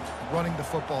that, running the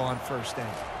football on 1st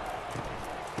down.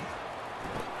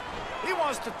 He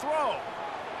wants to throw.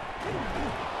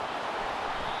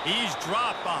 He's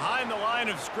dropped behind the line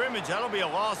of scrimmage. That'll be a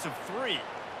loss of 3.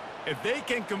 If they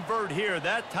can convert here,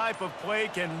 that type of play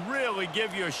can really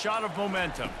give you a shot of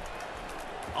momentum.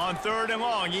 On 3rd and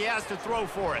long, he has to throw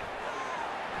for it.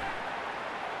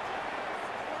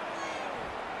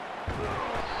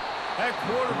 That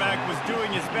quarterback was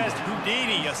doing his best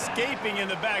Houdini, escaping in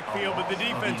the backfield, but the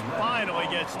defense finally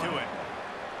gets to it.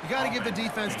 You got to give the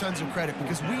defense tons of credit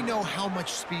because we know how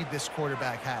much speed this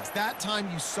quarterback has. That time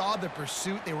you saw the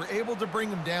pursuit. They were able to bring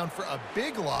him down for a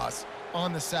big loss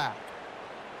on the sack.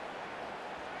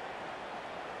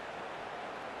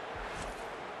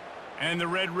 And the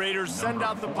Red Raiders send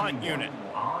out the punt unit.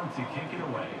 On to kick it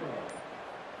away.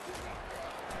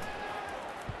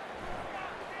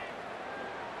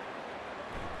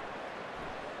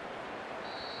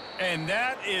 And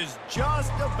that is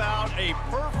just about a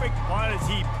perfect punt as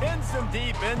he pins them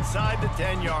deep inside the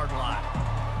 10-yard line.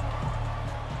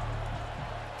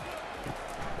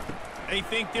 They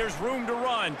think there's room to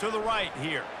run to the right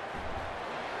here.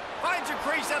 Finds a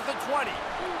crease at the 20.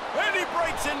 And he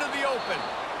breaks into the open.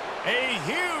 A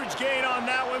huge gain on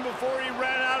that one before he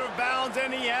ran out of bounds,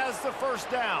 and he has the first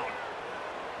down.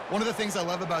 One of the things I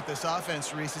love about this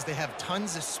offense, Reese, is they have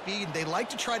tons of speed. They like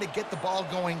to try to get the ball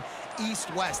going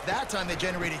east-west. That time they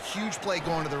generated a huge play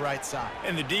going to the right side.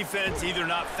 And the defense either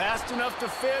not fast enough to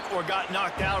fit or got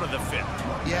knocked out of the fit.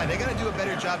 Yeah, they got to do a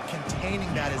better job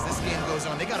containing that as this game goes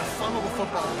on. They got to funnel the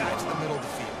football back to the middle of the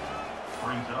field.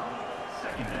 Brings up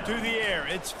second down. To the air,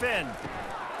 it's Finn.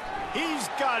 He's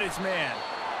got his man.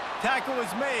 Tackle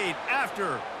is made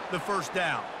after the first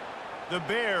down. The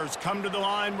Bears come to the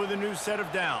line with a new set of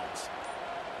downs.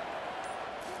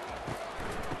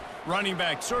 Running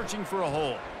back searching for a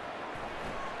hole.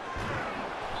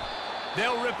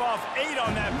 They'll rip off 8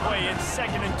 on that play. It's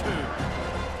 2nd and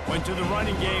 2. Went to the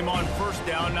running game on first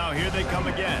down. Now here they come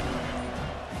again.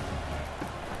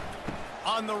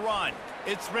 On the run,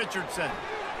 it's Richardson.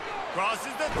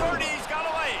 Crosses the 30. He's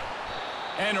got away.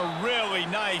 And a really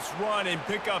nice run and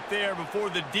pick up there before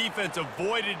the defense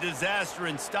avoided disaster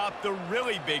and stopped the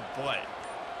really big play.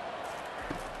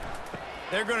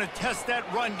 They're going to test that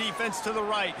run defense to the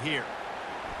right here.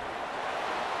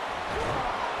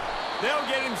 They'll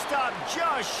get him stopped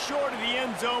just short of the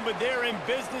end zone, but they're in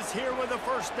business here with a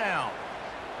first down.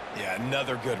 Yeah,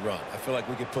 another good run. I feel like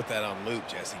we could put that on loop,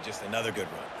 Jesse. Just another good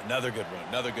run, another good run,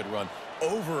 another good run.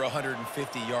 Over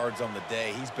 150 yards on the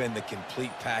day. He's been the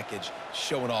complete package,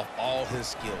 showing off all his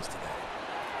skills today.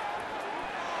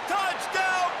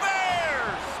 Touchdown,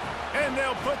 Bears! And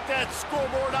they'll put that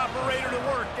scoreboard operator to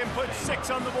work and put 6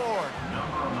 on the board.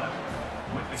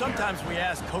 Sometimes we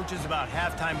ask coaches about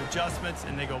halftime adjustments,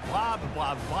 and they go blah,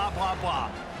 blah, blah, blah,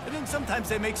 blah. And then sometimes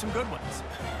they make some good ones.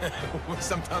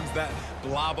 Sometimes that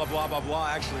blah, blah, blah, blah, blah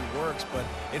actually works, but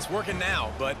it's working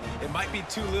now. But it might be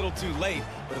too little too late,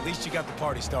 but at least you got the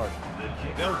party started.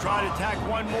 They'll try to tack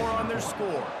one more on their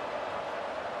score.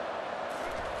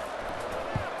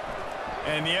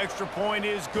 And the extra point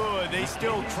is good. They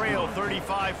still trail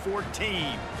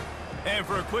 35-14. And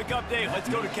for a quick update, let's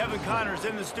go to Kevin Connors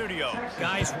in the studio.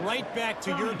 Guys, right back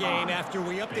to your game after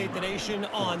we update the nation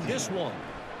on this one.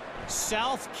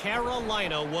 South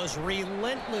Carolina was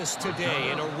relentless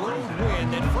today in a road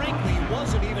win that frankly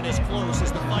wasn't even as close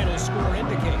as the final score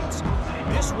indicates.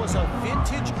 This was a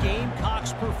vintage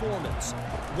Gamecocks performance,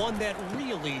 one that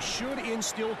really should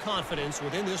instill confidence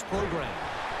within this program.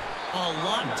 A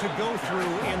lot to go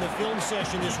through in the film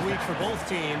session this week for both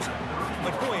teams,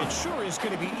 but boy, it sure is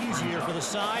going to be easier for the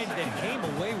side that came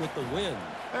away with the win.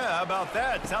 Yeah, how about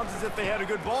that? Sounds as if they had a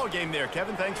good ball game there.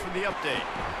 Kevin, thanks for the update.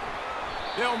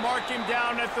 They'll mark him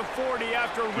down at the 40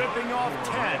 after ripping off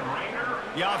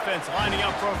 10. The offense lining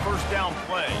up for a first down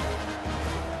play.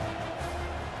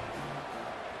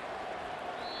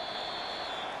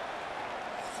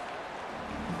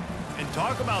 And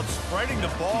talk about spreading the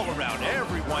ball around.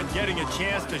 Everyone getting a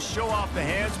chance to show off the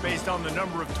hands based on the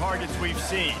number of targets we've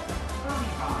seen.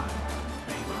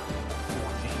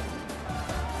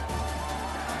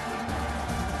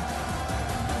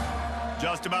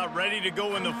 Just about ready to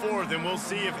go in the fourth, and we'll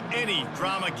see if any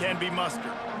drama can be mustered.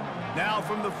 Now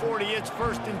from the 40, it's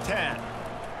 1st and 10.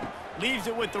 Leaves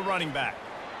it with the running back.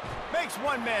 Makes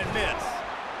one man miss.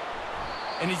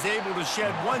 And he's able to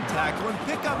shed one tackle and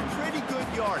pick up pretty good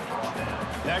yardage.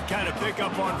 That kind of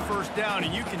pickup on first down,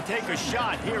 and you can take a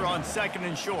shot here on 2nd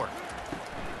and short.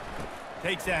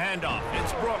 Takes the handoff.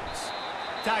 It's Brooks.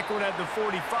 Tackled at the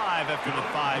 45 after the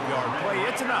 5-yard play.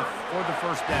 It's enough for the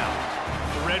first down.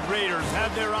 The Red Raiders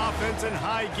have their offense in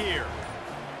high gear.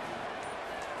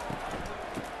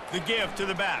 The give to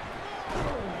the back.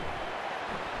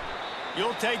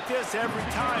 You'll take this every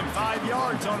time. 5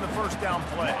 yards on the first down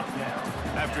play.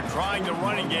 After trying the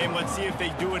running game, let's see if they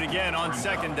do it again on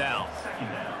 2nd down.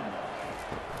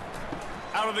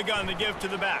 Out of the gun, the give to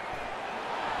the back.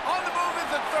 On the move is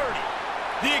the 30.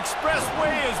 The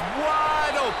expressway is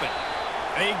wide open.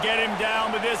 They get him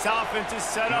down, but this offense is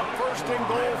set up 1st and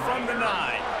goal from the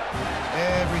 9.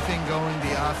 Everything going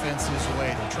the offense's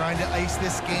way. They're trying to ice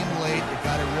this game late. They've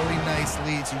got a really nice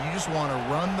lead, so you just want to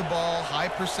run the ball, high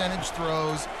percentage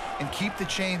throws, and keep the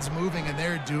chains moving, and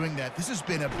they're doing that. This has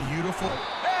been a beautiful...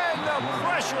 And the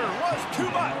pressure was too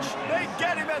much. They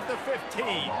get him at the 15.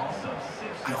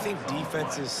 I think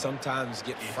defenses sometimes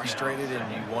get frustrated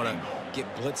and you want to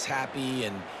get blitz happy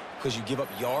and because you give up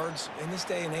yards. In this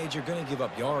day and age, you're going to give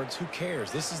up yards. Who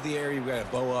cares? This is the area we got to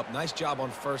bow up. Nice job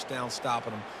on first down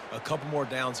stopping them. A couple more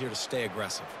downs here to stay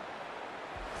aggressive.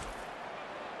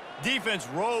 Defense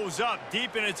rose up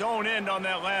deep in its own end on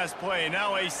that last play.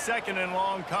 Now a 2nd and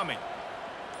long coming.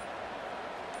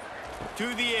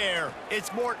 To the air,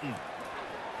 it's Morton.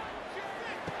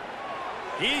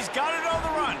 He's got it on the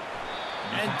run.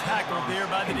 And tackled there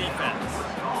by the defense.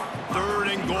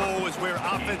 3rd and goal is where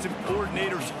offensive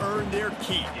coordinators earn their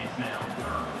keep.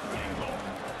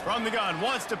 From the gun,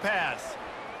 wants to pass.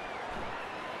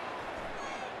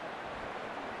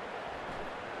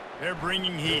 They're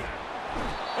bringing heat.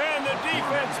 And the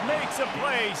defense makes a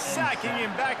play, sacking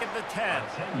him back at the 10.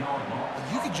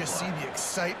 You can just see the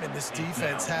excitement this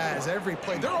defense has every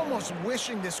play. They're almost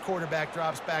wishing this quarterback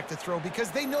drops back to throw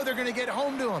because they know they're going to get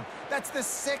home to him. That's the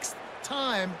 6th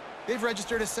time they've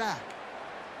registered a sack.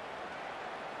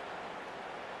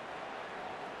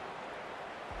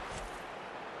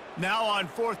 Now on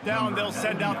 4th down, they'll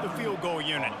send out the field goal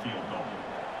unit.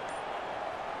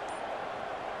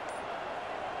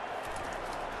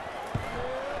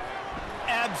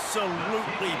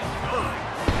 Absolutely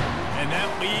perfect. And that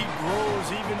lead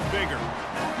grows even bigger.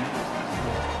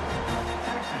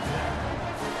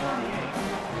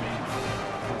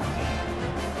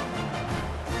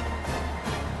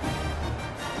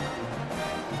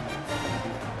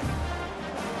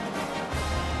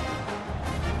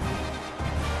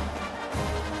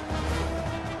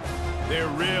 They're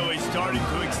really starting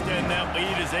to extend that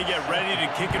lead as they get ready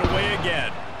to kick it away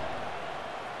again.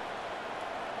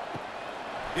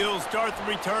 He'll start the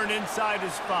return inside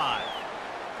his 5.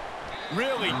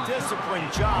 Really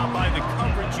disciplined job by the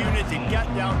coverage unit to get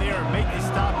down there and make the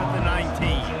stop at the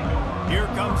 19. Here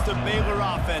comes the Baylor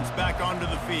offense back onto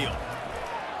the field.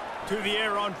 To the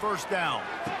air on 1st down.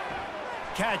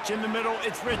 Catch in the middle,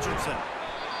 it's Richardson.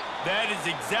 That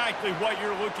is exactly what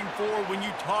you're looking for when you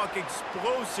talk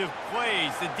explosive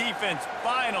plays. The defense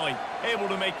finally able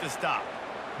to make the stop.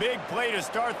 Big play to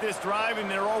start this drive, and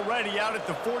they're already out at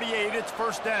the 48. It's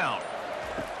 1st down.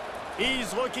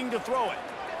 He's looking to throw it.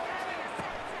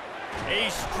 A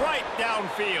strike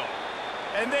downfield.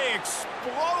 And they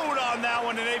explode on that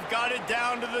one, and they've got it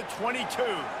down to the 22.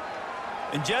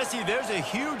 And, Jesse, there's a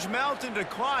huge mountain to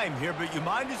climb here, but you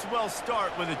might as well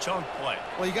start with a chunk play.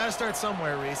 Well, you got to start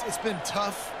somewhere, Reese. It's been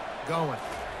tough going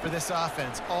for this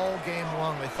offense all game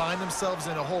long. They find themselves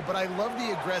in a hole, but I love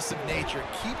the aggressive nature.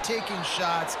 Keep taking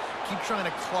shots. Keep trying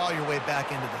to claw your way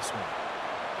back into this one.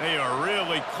 They are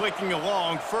really clicking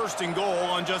along. 1st and goal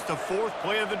on just the 4th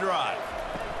play of the drive.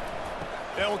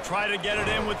 They'll try to get it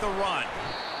in with the run.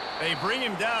 They bring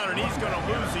him down, and he's going to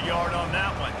lose a yard on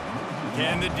that one.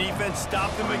 Can the defense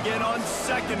stop them again on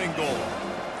 2nd and goal?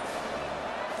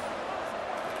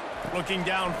 Looking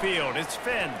downfield, it's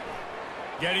Finn.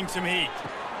 Getting some heat.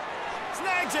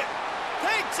 Snags it.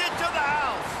 Takes it to the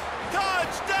house.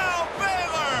 Touchdown,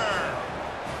 Baylor!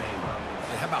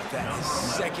 And how about that? His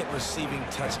 2nd receiving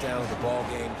touchdown of the ball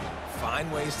game. Find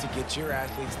ways to get your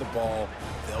athletes the ball.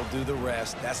 They'll do the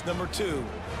rest. That's number 2.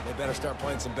 They better start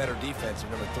playing some better defense,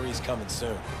 and number 3 is coming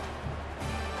soon.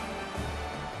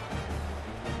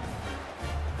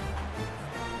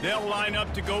 They'll line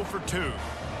up to go for 2.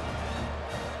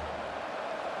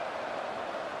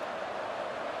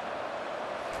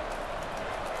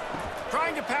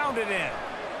 Trying to pound it in.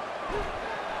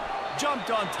 Jumped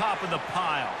on top of the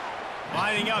pile.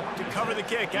 Lining up to cover the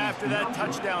kick after that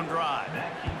touchdown drive.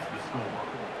 That keeps the score.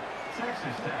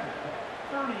 Texas Tech,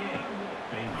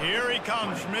 38. Here he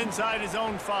comes from inside his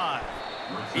own 5.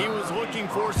 He was looking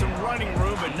for some running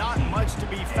room, but not much to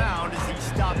be found as he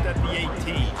stopped at the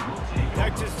 18.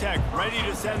 Texas Tech ready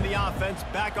to send the offense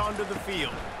back onto the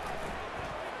field.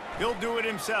 He'll do it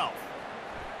himself.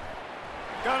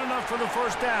 Got enough for the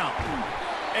 1st down.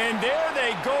 And there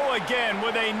they go again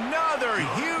with another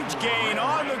huge gain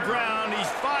on the ground. He's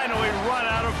finally run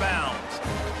out of bounds.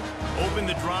 Open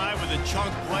the drive with a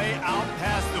chunk play out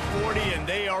past the 40, and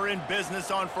they are in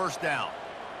business on 1st down.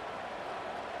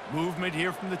 Movement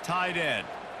here from the tight end.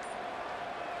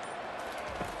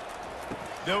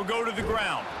 They'll go to the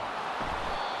ground.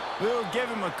 We'll give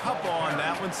him a couple on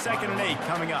that one. 2nd and 8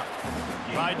 coming up.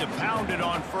 Tried to pound it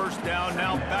on 1st down.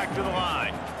 Now back to the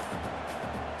line.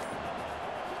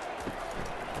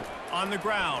 On the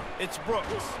ground, it's Brooks.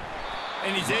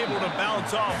 And he's able to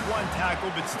bounce off one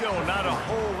tackle, but still not a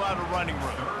whole lot of running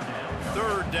room.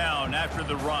 3rd down after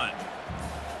the run.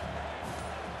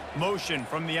 Motion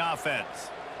from the offense.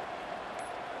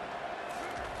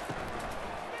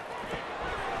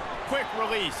 Quick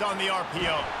release on the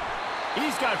RPO.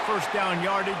 He's got 1st down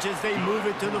yardage as they move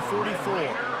it to the 44.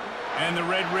 And the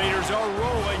Red Raiders are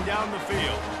rolling down the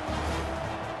field.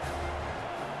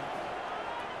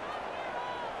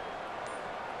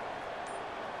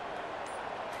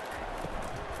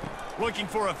 Looking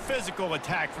for a physical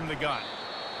attack from the gun.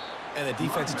 And the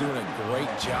defense doing a great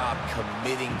job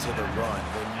committing to the run.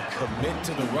 When you commit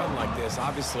to the run like this,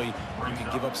 obviously you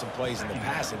can give up some plays in the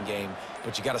passing game,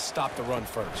 but you got to stop the run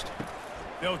first.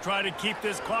 They'll try to keep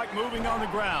this clock moving on the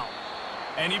ground.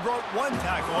 And he broke one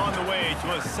tackle on the way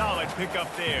to a solid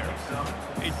pickup there.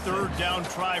 A third down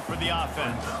try for the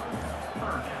offense.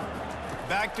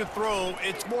 Back to throw,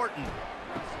 it's Morton.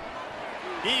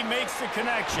 He makes the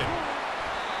connection.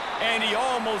 And he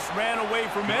almost ran away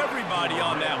from everybody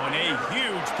on that one. A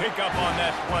huge pickup on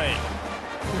that play.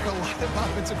 There are a lot of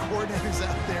offensive coordinators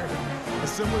out there. A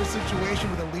similar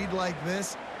situation with a lead like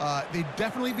this. They'd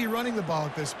definitely be running the ball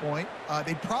at this point.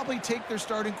 They'd probably take their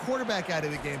starting quarterback out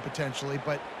of the game potentially,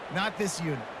 but not this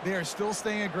unit. They are still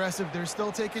staying aggressive. They're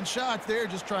still taking shots. They're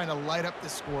just trying to light up the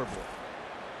scoreboard.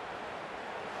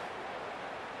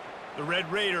 The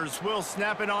Red Raiders will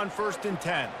snap it on 1st and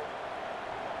 10.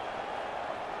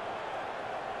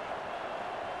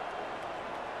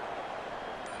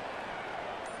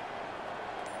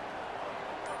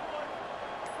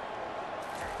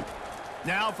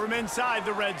 Now from inside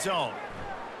the red zone.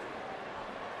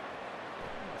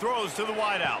 Throws to the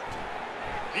wideout.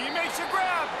 He makes a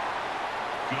grab.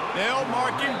 They'll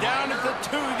mark him down at the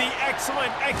 2. The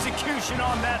excellent execution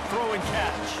on that throw and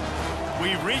catch.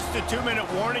 We've reached the 2-minute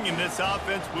warning, and this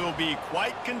offense will be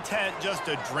quite content just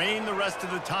to drain the rest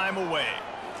of the time away.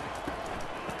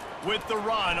 With the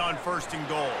run on 1st and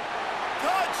goal.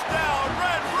 Touchdown,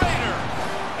 Red Raiders!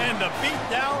 And the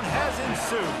beatdown has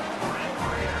ensued.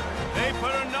 They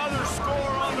put another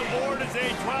score on the board as they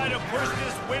try to push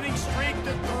this winning streak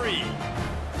to 3.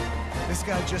 This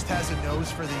guy just has a nose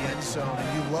for the end zone,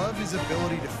 and you love his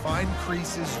ability to find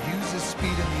creases, use his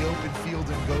speed in the open field,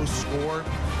 and go score.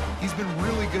 He's been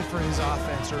really good for his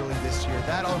offense early this year.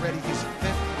 That already his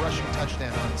 5th rushing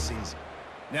touchdown on the season.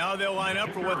 Now they'll line up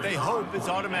for what they hope is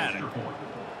automatic.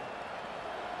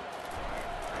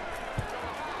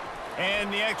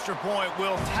 And the extra point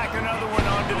will tack another one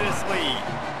onto this lead.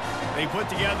 They put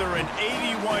together an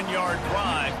 81-yard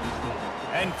drive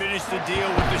and finish the deal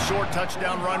with the short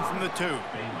touchdown run from the 2.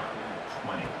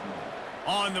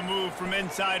 On the move from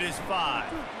inside his 5.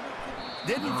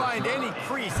 Didn't find any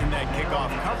crease in that kickoff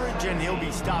coverage, and he'll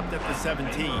be stopped at the 17.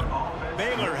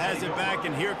 Baylor has it back,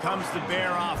 and here comes the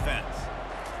Bear offense.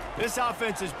 This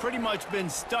offense has pretty much been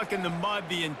stuck in the mud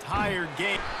the entire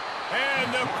game.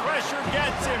 And the pressure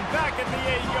gets him back at the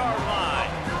 8-yard line.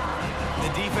 The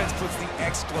defense puts the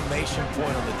exclamation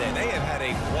point on the day. They have had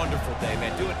a wonderful day,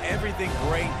 man, doing everything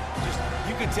great. Just,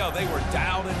 you could tell they were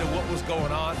dialed into what was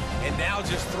going on, and now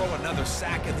just throw another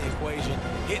sack in the equation,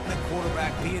 hitting the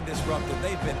quarterback, being disruptive.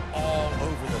 They've been all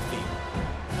over the field.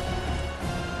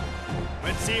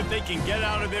 Let's see if they can get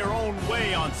out of their own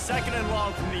way on 2nd and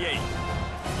long from the 8.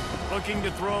 Looking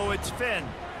to throw, it's Finn.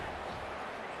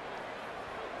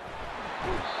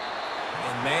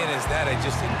 And man, is that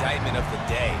just indictment of the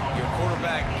day. Your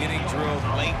quarterback getting drilled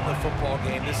late in the football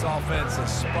game. This offense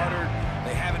has sputtered.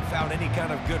 They haven't found any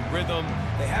kind of good rhythm.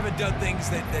 They haven't done things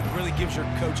that really gives your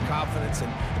coach confidence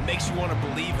and it makes you want to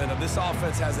believe in them. This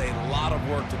offense has a lot of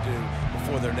work to do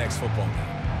before their next football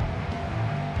game.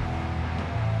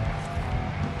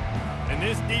 And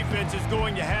this defense is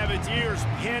going to have its ears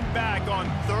pinned back on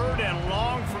 3rd and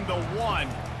long from the 1.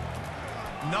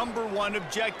 Number 1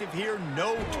 objective here,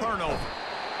 no turnover.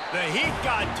 The heat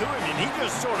got to him, and he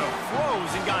just sort of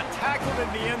froze and got tackled in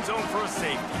the end zone for a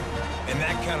safety. And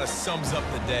that kind of sums up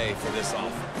the day for this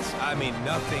offense. I mean,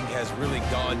 nothing has really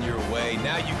gone your way.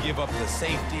 Now you give up the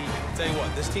safety. Tell you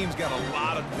what, this team's got a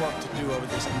lot of work to do over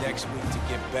this next week to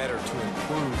get better, to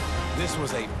improve. This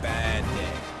was a bad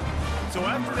day. So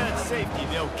after that safety,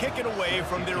 they'll kick it away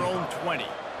from their own 20.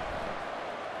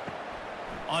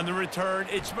 On the return,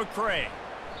 it's McCray.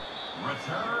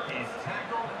 Return is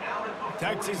tackled out at the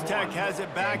Texas Tech has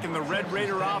it back, and the Red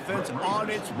Raider offense on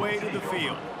its way to the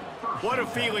field. What a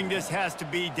feeling this has to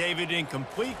be, David, in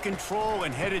complete control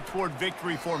and headed toward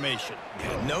victory formation.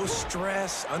 Yeah, no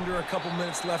stress, under a couple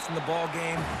minutes left in the ball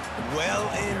game. Well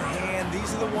in hand.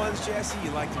 These are the ones, Jesse, you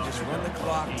like to just run the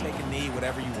clock, take a knee,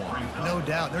 whatever you want. No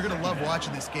doubt. They're going to love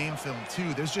watching this game film,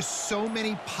 too. There's just so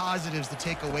many positives to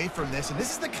take away from this, and this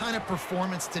is the kind of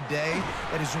performance today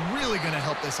that is really going to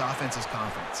help this offense's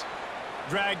confidence.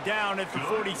 Dragged down at the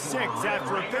 46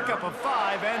 after a pickup of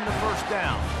 5 and the first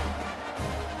down.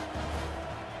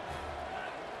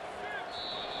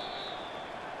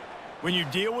 When you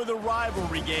deal with a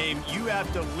rivalry game, you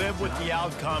have to live with the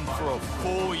outcome for a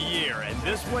full year. And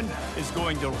this one is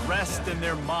going to rest in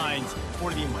their minds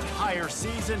for the entire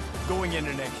season going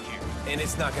into next year. And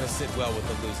it's not going to sit well with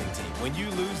the losing team. When you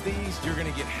lose these, you're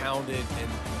going to get hounded and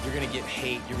you're going to get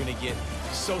hate. You're going to get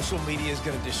social media is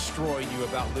going to destroy you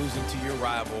about losing to your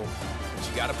rival. But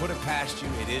you got to put it past you.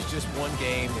 It is just one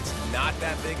game. It's not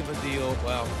that big of a deal.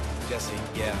 Well, Jesse,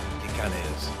 yeah, it kind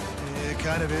of is. It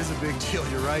kind of is a big deal.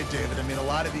 You're right, David. I mean, a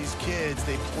lot of these kids,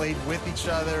 they played with each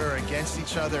other or against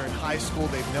each other in high school.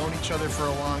 They've known each other for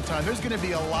a long time. There's going to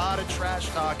be a lot of trash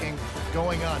talking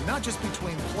going on, not just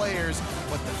between players,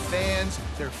 but the fans,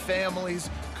 their families,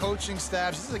 coaching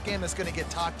staffs. This is a game that's going to get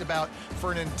talked about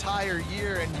for an entire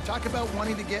year. And you talk about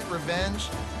wanting to get revenge,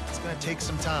 it's going to take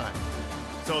some time.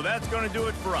 So that's going to do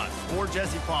it for us. For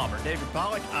Jesse Palmer, David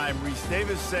Pollack, I'm Reese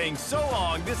Davis saying so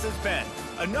long. This has been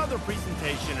another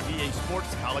presentation of EA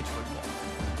Sports College Football.